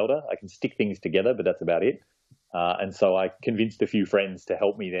terrible with a welder. I can stick things together, but that's about it. And so I convinced a few friends to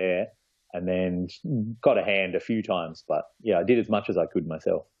help me there, and then got a hand a few times. But yeah, I did as much as I could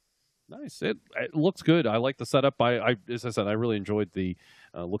myself. Nice. It looks good. I like the setup. As I said, I really enjoyed the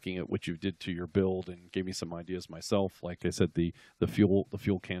looking at what you did to your build and gave me some ideas myself. Like I said, the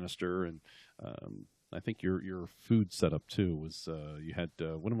fuel canister, and I think your food setup too was you had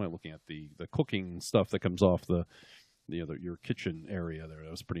what am I looking at, the cooking stuff that comes off your kitchen area there.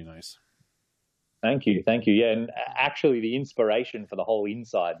 That was pretty nice. Thank you. Yeah, and actually the inspiration for the whole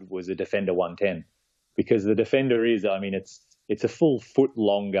inside was a Defender 110, because the Defender is, it's a full foot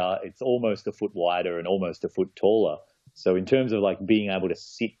longer, it's almost a foot wider and almost a foot taller. So in terms of like being able to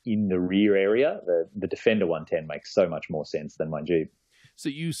sit in the rear area, the Defender 110 makes so much more sense than my Jeep. So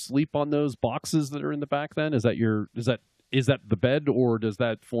you sleep on those boxes that are in the back then? Is that the bed, or does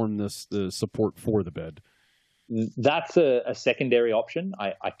that form the support for the bed? That's a secondary option.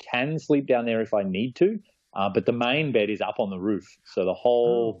 I can sleep down there if I need to. But the main bed is up on the roof. So the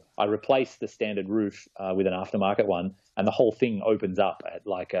whole, I replaced the standard roof with an aftermarket one, and the whole thing opens up at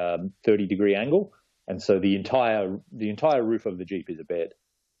like a 30-degree angle. And so the entire roof of the Jeep is a bed.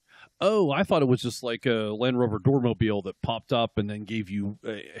 Oh, I thought it was just like a Land Rover Doormobile that popped up and then gave you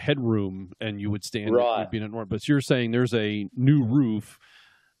headroom and you would stand. Right. But you're saying there's a new roof,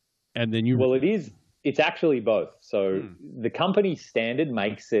 and then you. Well, it is. It's actually both. So the company standard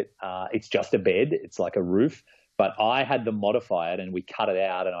makes it, it's just a bed. It's like a roof. But I had them modify it, and we cut it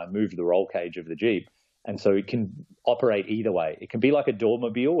out, and I moved the roll cage of the Jeep. And so it can operate either way. It can be like a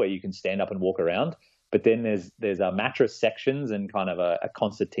Doormobile where you can stand up and walk around. But then there's a mattress sections and kind of a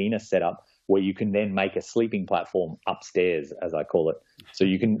concertina setup where you can then make a sleeping platform upstairs, as I call it. So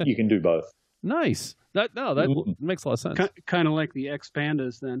you can do both. Nice. That makes a lot of sense. Kind of like the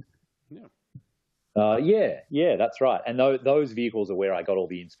Xpandas then. Yeah. Yeah, that's right. And those vehicles are where I got all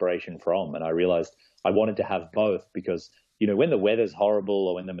the inspiration from. And I realized I wanted to have both because, when the weather's horrible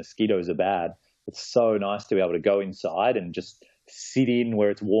or when the mosquitoes are bad, it's so nice to be able to go inside and just sit in where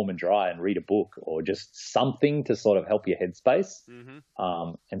it's warm and dry and read a book or just something to sort of help your headspace.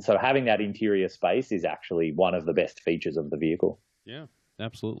 Mm-hmm. And so having that interior space is actually one of the best features of the vehicle. Yeah,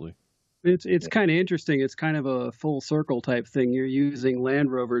 absolutely. It's kind of interesting. It's kind of a full circle type thing. You're using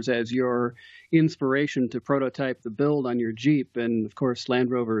Land Rovers as your inspiration to prototype the build on your Jeep. And of course,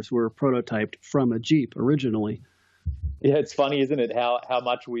 Land Rovers were prototyped from a Jeep originally. Yeah, it's funny, isn't it? How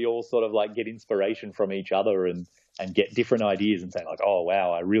much we all sort of like get inspiration from each other and get different ideas and say like, oh,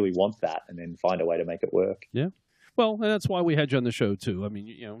 wow, I really want that, and then find a way to make it work. Yeah. Well, and that's why we had you on the show too. I mean,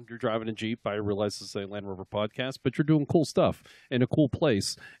 you're driving a Jeep. I realize this is a Land Rover podcast, but you're doing cool stuff in a cool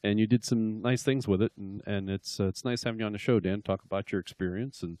place, and you did some nice things with it. And it's nice having you on the show, Dan. Talk about your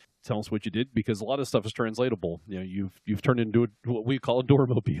experience and tell us what you did, because a lot of stuff is translatable. You've turned into what we call a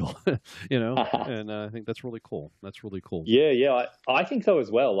doormobile. And I think that's really cool. That's really cool. Yeah, I think so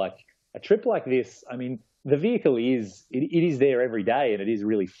as well. Like a trip like this, I mean, the vehicle is there every day, and it is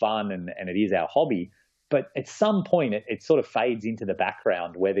really fun, and it is our hobby. But at some point, it sort of fades into the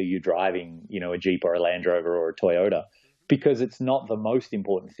background, whether you're driving, a Jeep or a Land Rover or a Toyota, because it's not the most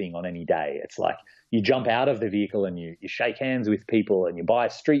important thing on any day. It's like you jump out of the vehicle and you shake hands with people, and you buy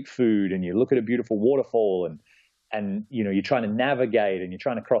street food, and you look at a beautiful waterfall, and you're trying to navigate, and you're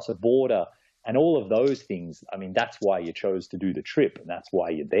trying to cross a border, and all of those things. I mean, that's why you chose to do the trip, and that's why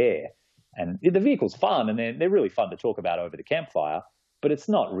you're there. And the vehicle's fun, and they're really fun to talk about over the campfire, but it's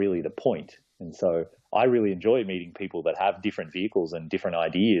not really the point. And so I really enjoy meeting people that have different vehicles and different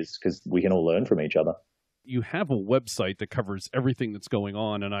ideas, because we can all learn from each other. You have a website that covers everything that's going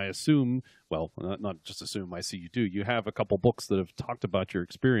on, and I assume, well, not just assume, I see you do. You have a couple books that have talked about your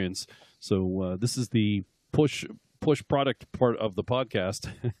experience. So this is the push product part of the podcast.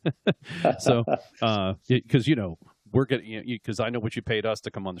 So because we're getting, because I know what you paid us to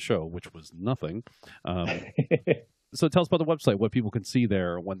come on the show, which was nothing. So tell us about the website, what people can see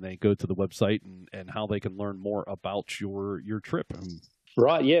there when they go to the website, and how they can learn more about your trip.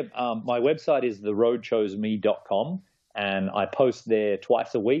 Right, yeah. My website is theroadchoseme.com, and I post there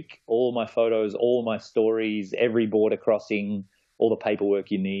twice a week, all my photos, all my stories, every border crossing, all the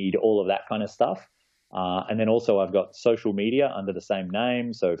paperwork you need, all of that kind of stuff. And then also I've got social media under the same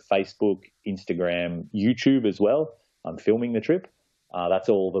name, so Facebook, Instagram, YouTube as well. I'm filming the trip. That's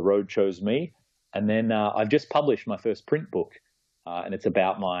all The Road Chose Me. And then I've just published my first print book, and it's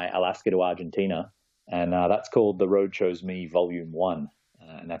about my Alaska to Argentina, and that's called The Road Chose Me Volume 1,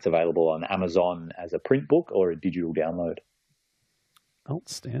 and that's available on Amazon as a print book or a digital download.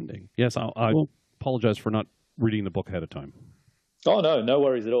 Outstanding. Yes, I apologize for not reading the book ahead of time. Oh, no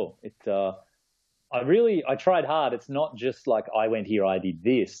worries at all. I tried hard. It's not just like I went here, I did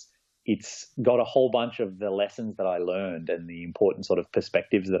this. It's got a whole bunch of the lessons that I learned and the important sort of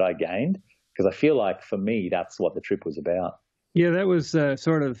perspectives that I gained, because I feel like for me, that's what the trip was about. Yeah, that was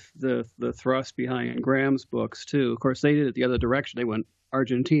sort of the thrust behind Graham's books too. Of course, they did it the other direction. They went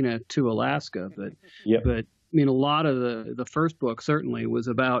Argentina to Alaska, but I mean, a lot of the first book certainly was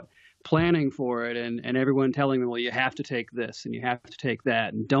about planning for it, and everyone telling them, well, you have to take this and you have to take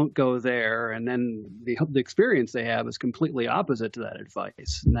that, and don't go there. And then the experience they have is completely opposite to that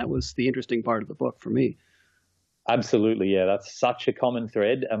advice, and that was the interesting part of the book for me. Absolutely, yeah. That's such a common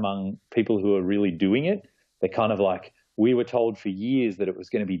thread among people who are really doing it. They're kind of like, we were told for years that it was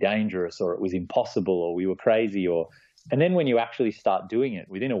going to be dangerous, or it was impossible, or we were crazy, and then when you actually start doing it,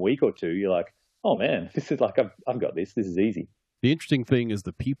 within a week or two, you're like, oh man, this is like, I've got this. This is easy. The interesting thing is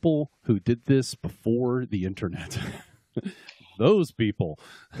the people who did this before the internet. Those people,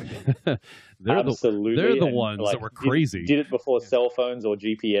 they're the ones that were crazy. Did it before cell phones or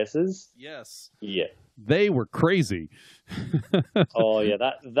GPSs? Yes. Yeah. They were crazy. Oh yeah,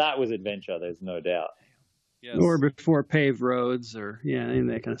 that was adventure. There's no doubt. Yes. Or before paved roads, or any of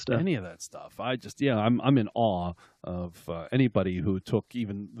that kind of stuff. Any of that stuff. I'm in awe of anybody who took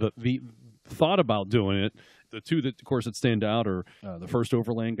even the thought about doing it. The two that, of course, that stand out are the first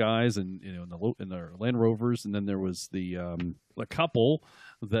Overland guys, and in their Land Rovers, and then there was the couple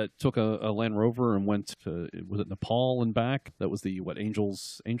that took a Land Rover and went to, was it Nepal and back? That was the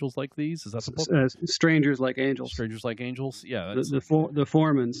Angels Like These? Is that the book? Strangers Like Angels. Strangers Like Angels. Yeah, the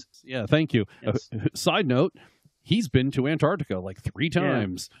Foremans. Yeah, thank you. Yes. Side note: he's been to Antarctica like 3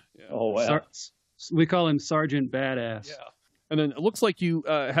 times. Yeah. Oh wow! We call him Sergeant Badass. Yeah. And then it looks like you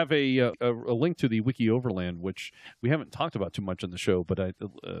have a link to the WikiOverland, which we haven't talked about too much on the show, but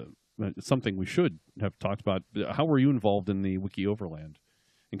it's something we should have talked about. How were you involved in the WikiOverland?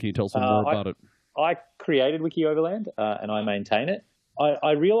 And can you tell us more about it? I created WikiOverland, and I maintain it.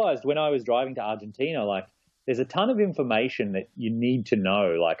 I realized when I was driving to Argentina, like, there's a ton of information that you need to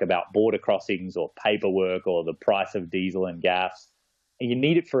know, like about border crossings or paperwork or the price of diesel and gas, and you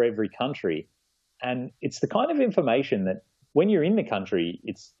need it for every country. And it's the kind of information that, when you're in the country,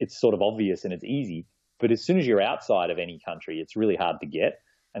 it's sort of obvious and it's easy. But as soon as you're outside of any country, it's really hard to get.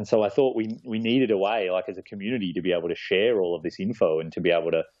 And so I thought we needed a way, like as a community, to be able to share all of this info and to be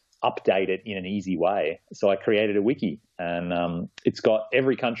able to update it in an easy way. So I created a wiki, and it's got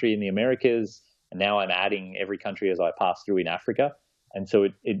every country in the Americas. And now I'm adding every country as I pass through in Africa. And so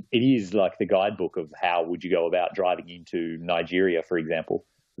it is like the guidebook of how would you go about driving into Nigeria, for example.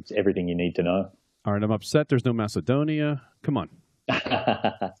 It's everything you need to know. All right, I'm upset. There's no Macedonia. Come on.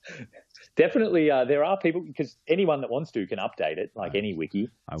 Definitely, there are people, because anyone that wants to can update it, like any wiki.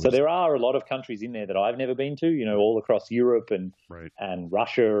 So there are a lot of countries in there that I've never been to, all across Europe and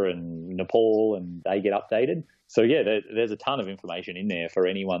Russia and Nepal, and they get updated. So, yeah, there's a ton of information in there for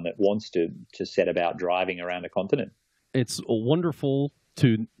anyone that wants to set about driving around a continent. It's wonderful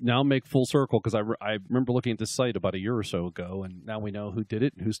to now make full circle, because I remember looking at this site about a year or so ago, and now we know who did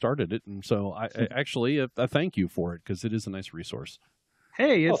it and who started it. And so I actually I thank you for it, because it is a nice resource.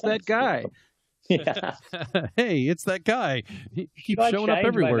 Hey, it's that guy. Yeah. Hey, it's that guy. He keeps showing up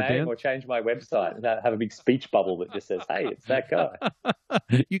everywhere, Dan. Or change my website and have a big speech bubble that just says, "Hey, it's that guy."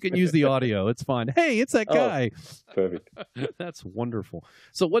 You can use the audio. It's fine. Hey, it's that guy. Perfect. That's wonderful.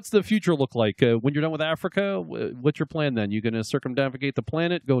 So what's the future look like? When you're done with Africa, what's your plan then? You going to circumnavigate the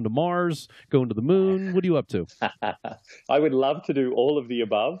planet, going to Mars, going to the moon? What are you up to? I would love to do all of the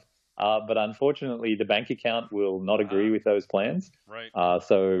above. But unfortunately, the bank account will not agree with those plans. Right.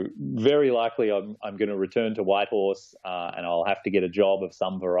 So very likely I'm going to return to Whitehorse, and I'll have to get a job of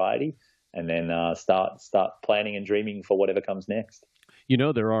some variety, and then start planning and dreaming for whatever comes next.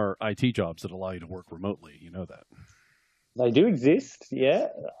 There are IT jobs that allow you to work remotely. You know that. They do exist. Yeah,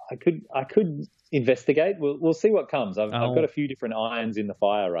 I could investigate. We'll see what comes. I've got a few different irons in the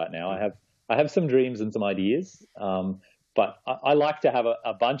fire right now. I have some dreams and some ideas. But I like to have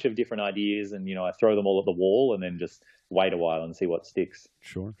a bunch of different ideas, and I throw them all at the wall, and then just wait a while and see what sticks.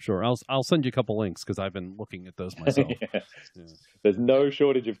 Sure. I'll send you a couple links, because I've been looking at those myself. Yeah. There's no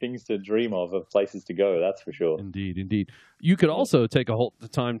shortage of things to dream of places to go. That's for sure. Indeed. You could also take the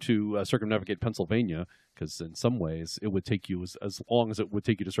time to circumnavigate Pennsylvania, because in some ways it would take you as long as it would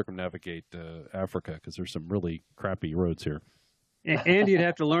take you to circumnavigate Africa, because there's some really crappy roads here. And you'd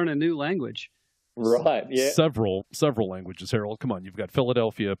have to learn a new language. Right, yeah. Several languages, Harold. Come on, you've got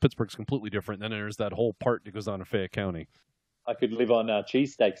Philadelphia. Pittsburgh's completely different. Then there's that whole part that goes on in Fayette County. I could live on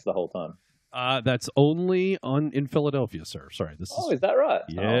cheesesteaks the whole time. That's only in Philadelphia, sir. Sorry. Is that right?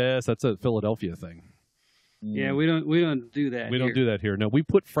 Yes, that's a Philadelphia thing. Yeah, we don't do that. We don't do that here. No, we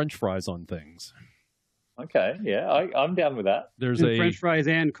put French fries on things. Okay, yeah, I'm down with that. There's French fries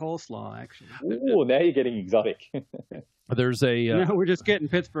and coleslaw, actually. Oh, now you're getting exotic. There's no, we're just getting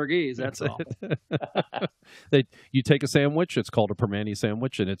Pittsburghese, that's all. You take a sandwich, it's called a Permane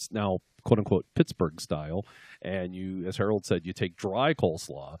sandwich, and it's now quote-unquote Pittsburgh style. And you, as Harold said, you take dry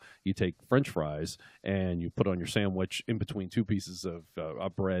coleslaw, you take French fries, and you put on your sandwich in between two pieces of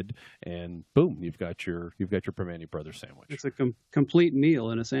bread, and boom, you've got your Permane Brothers sandwich. It's a complete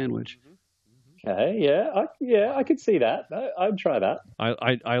meal in a sandwich. Mm-hmm. Okay, yeah, I could see that. I'd try that.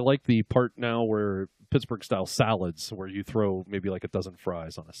 I like the part now where Pittsburgh style salads, where you throw maybe like a dozen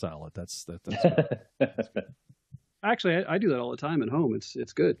fries on a salad. That's Actually, I do that all the time at home.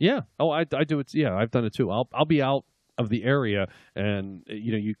 It's good. Yeah. Oh, I do it. Yeah, I've done it too. I'll be out of the area, and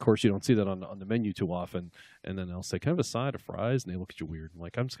of course you don't see that on the menu too often. And then I'll say, "Can I have a side of fries?" And they look at you weird. I'm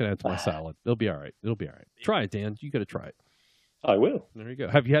like, "I'm just gonna add to my salad. It'll be all right. Try it, Dan. You got to try it. I will. There you go.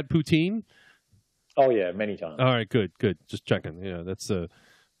 Have you had poutine? Oh yeah, many times. All right, good. Just checking. Yeah, that's a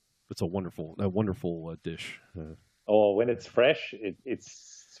wonderful dish. When it's fresh,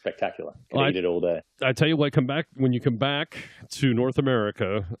 it's spectacular. Can eat it all day. I tell you what, when you come back to North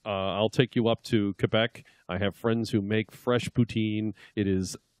America, I'll take you up to Quebec. I have friends who make fresh poutine. It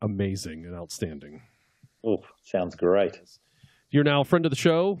is amazing and outstanding. Oh, sounds great. You're now a friend of the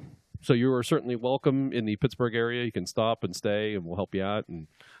show, so you are certainly welcome in the Pittsburgh area. You can stop and stay, and we'll help you out and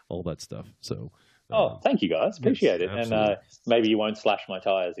all that stuff. So. Thank you, guys. Appreciate it. Absolutely. And maybe you won't slash my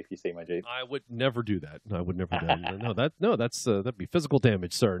tires if you see my Jeep. I would never do that. That'd be physical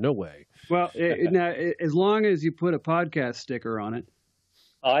damage, sir. No way. Well, now, as long as you put a podcast sticker on it.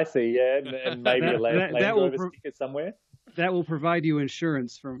 I see, yeah, and maybe a Land Rover sticker somewhere. That will provide you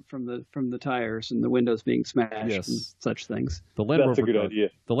insurance from the tires and the windows being smashed and such things. That's a good idea.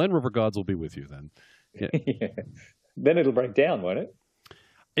 The Land Rover gods will be with you then. Yeah. Yeah. Then it'll break down, won't it?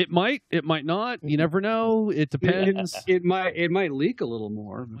 It might not. You never know. It depends. It might leak a little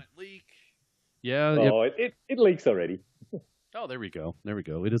more. It might leak. Yeah. Oh, it leaks already. Oh, there we go.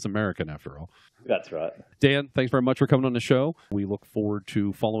 It is American after all. That's right. Dan, thanks very much for coming on the show. We look forward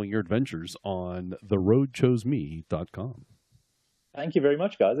to following your adventures on theroadchoseme.com. Thank you very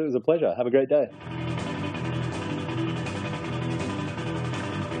much, guys. It was a pleasure. Have a great day.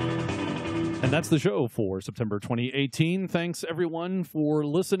 And And that's the show for September 2018. Thanks, everyone, for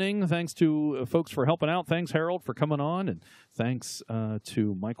listening. Thanks to folks for helping out. Thanks, Harold, for coming on. And thanks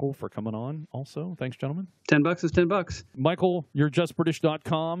to Michael for coming on also. Thanks, gentlemen. $10 is $10. Michael, you're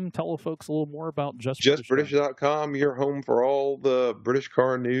justbritish.com. Tell folks a little more about justbritish.com. Your home for all the British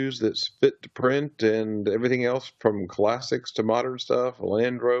car news that's fit to print and everything else from classics to modern stuff,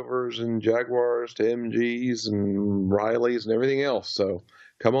 Land Rovers and Jaguars to MGs and Rileys and everything else. So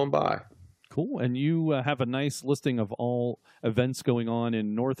come on by. Cool. And you have a nice listing of all events going on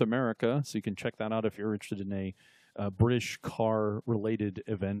in North America, so you can check that out if you're interested in a British car-related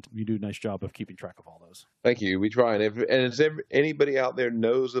event. You do a nice job of keeping track of all those. Thank you. We try. And if anybody out there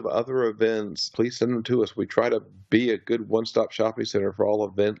knows of other events, please send them to us. We try to be a good one-stop shopping center for all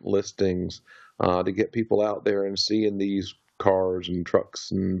event listings to get people out there and seeing these cars and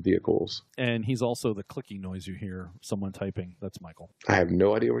trucks and vehicles. And he's also the clicking noise you hear, someone typing. That's Michael. I have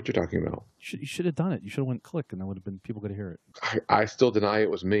no idea what you're talking about. You should have done it. You should have went click, and that would have been, people could hear it. I still deny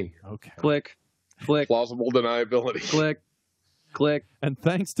it was me. Okay. Click. Plausible deniability. Click. And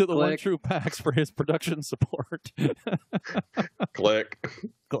thanks to the One True Pax for his production support. Click.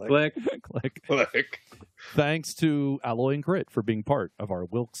 Thanks to Alloy and Grit for being part of our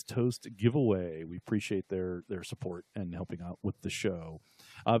Wilkes Toast giveaway. We appreciate their support and helping out with the show.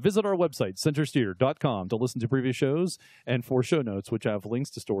 Visit our website, Centresteer.com, to listen to previous shows and for show notes, which have links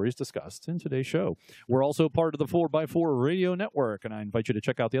to stories discussed in today's show. We're also part of the 4x4 Radio Network, and I invite you to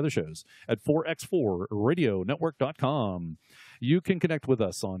check out the other shows at 4x4radionetwork.com. You can connect with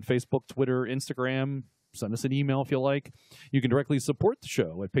us on Facebook, Twitter, Instagram. Send us an email if you like. You can directly support the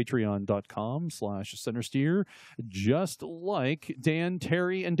show at patreon.com/Centresteer, just like Dan,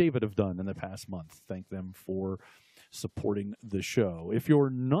 Terry, and David have done in the past month. Thank them for supporting the show. If you're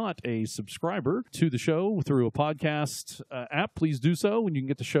not a subscriber to the show through a podcast app, please do so, and you can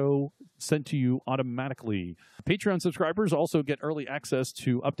get the show sent to you automatically. Patreon subscribers also get early access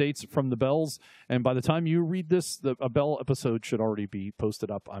to updates from the Bells, and by the time you read this, a Bell episode should already be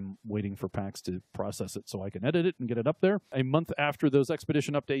posted up. I'm waiting for PAX to process it so I can edit it and get it up there. A month after those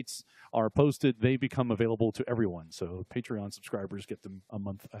Expedition updates are posted, they become available to everyone, so Patreon subscribers get them a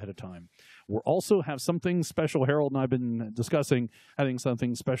month ahead of time. We'll also have something special. Harold and I've been discussing having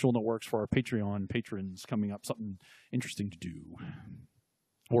something special in the works for our Patreon patrons coming up, something interesting to do.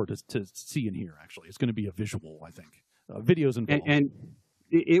 Or to see and hear, actually. It's going to be a visual, I think. Videos involved. And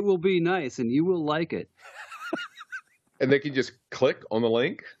it will be nice, and you will like it. And they can just click on the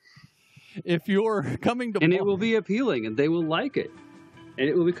link? If you're coming to... And it will be appealing, and they will like it. And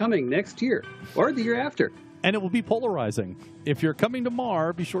it will be coming next year, or the year after. And it will be polarizing. If you're coming to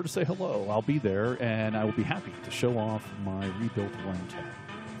Mar, be sure to say hello. I'll be there, and I will be happy to show off my rebuilt Land Tab.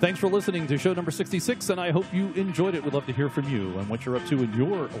 Thanks for listening to show number 66, and I hope you enjoyed it. We'd love to hear from you and what you're up to in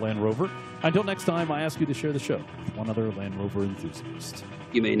your Land Rover. Until next time, I ask you to share the show with one other Land Rover enthusiast.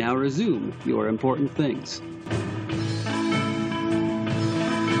 You may now resume your important things.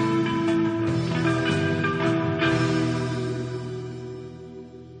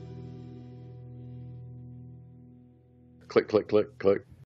 Click, click, click, click.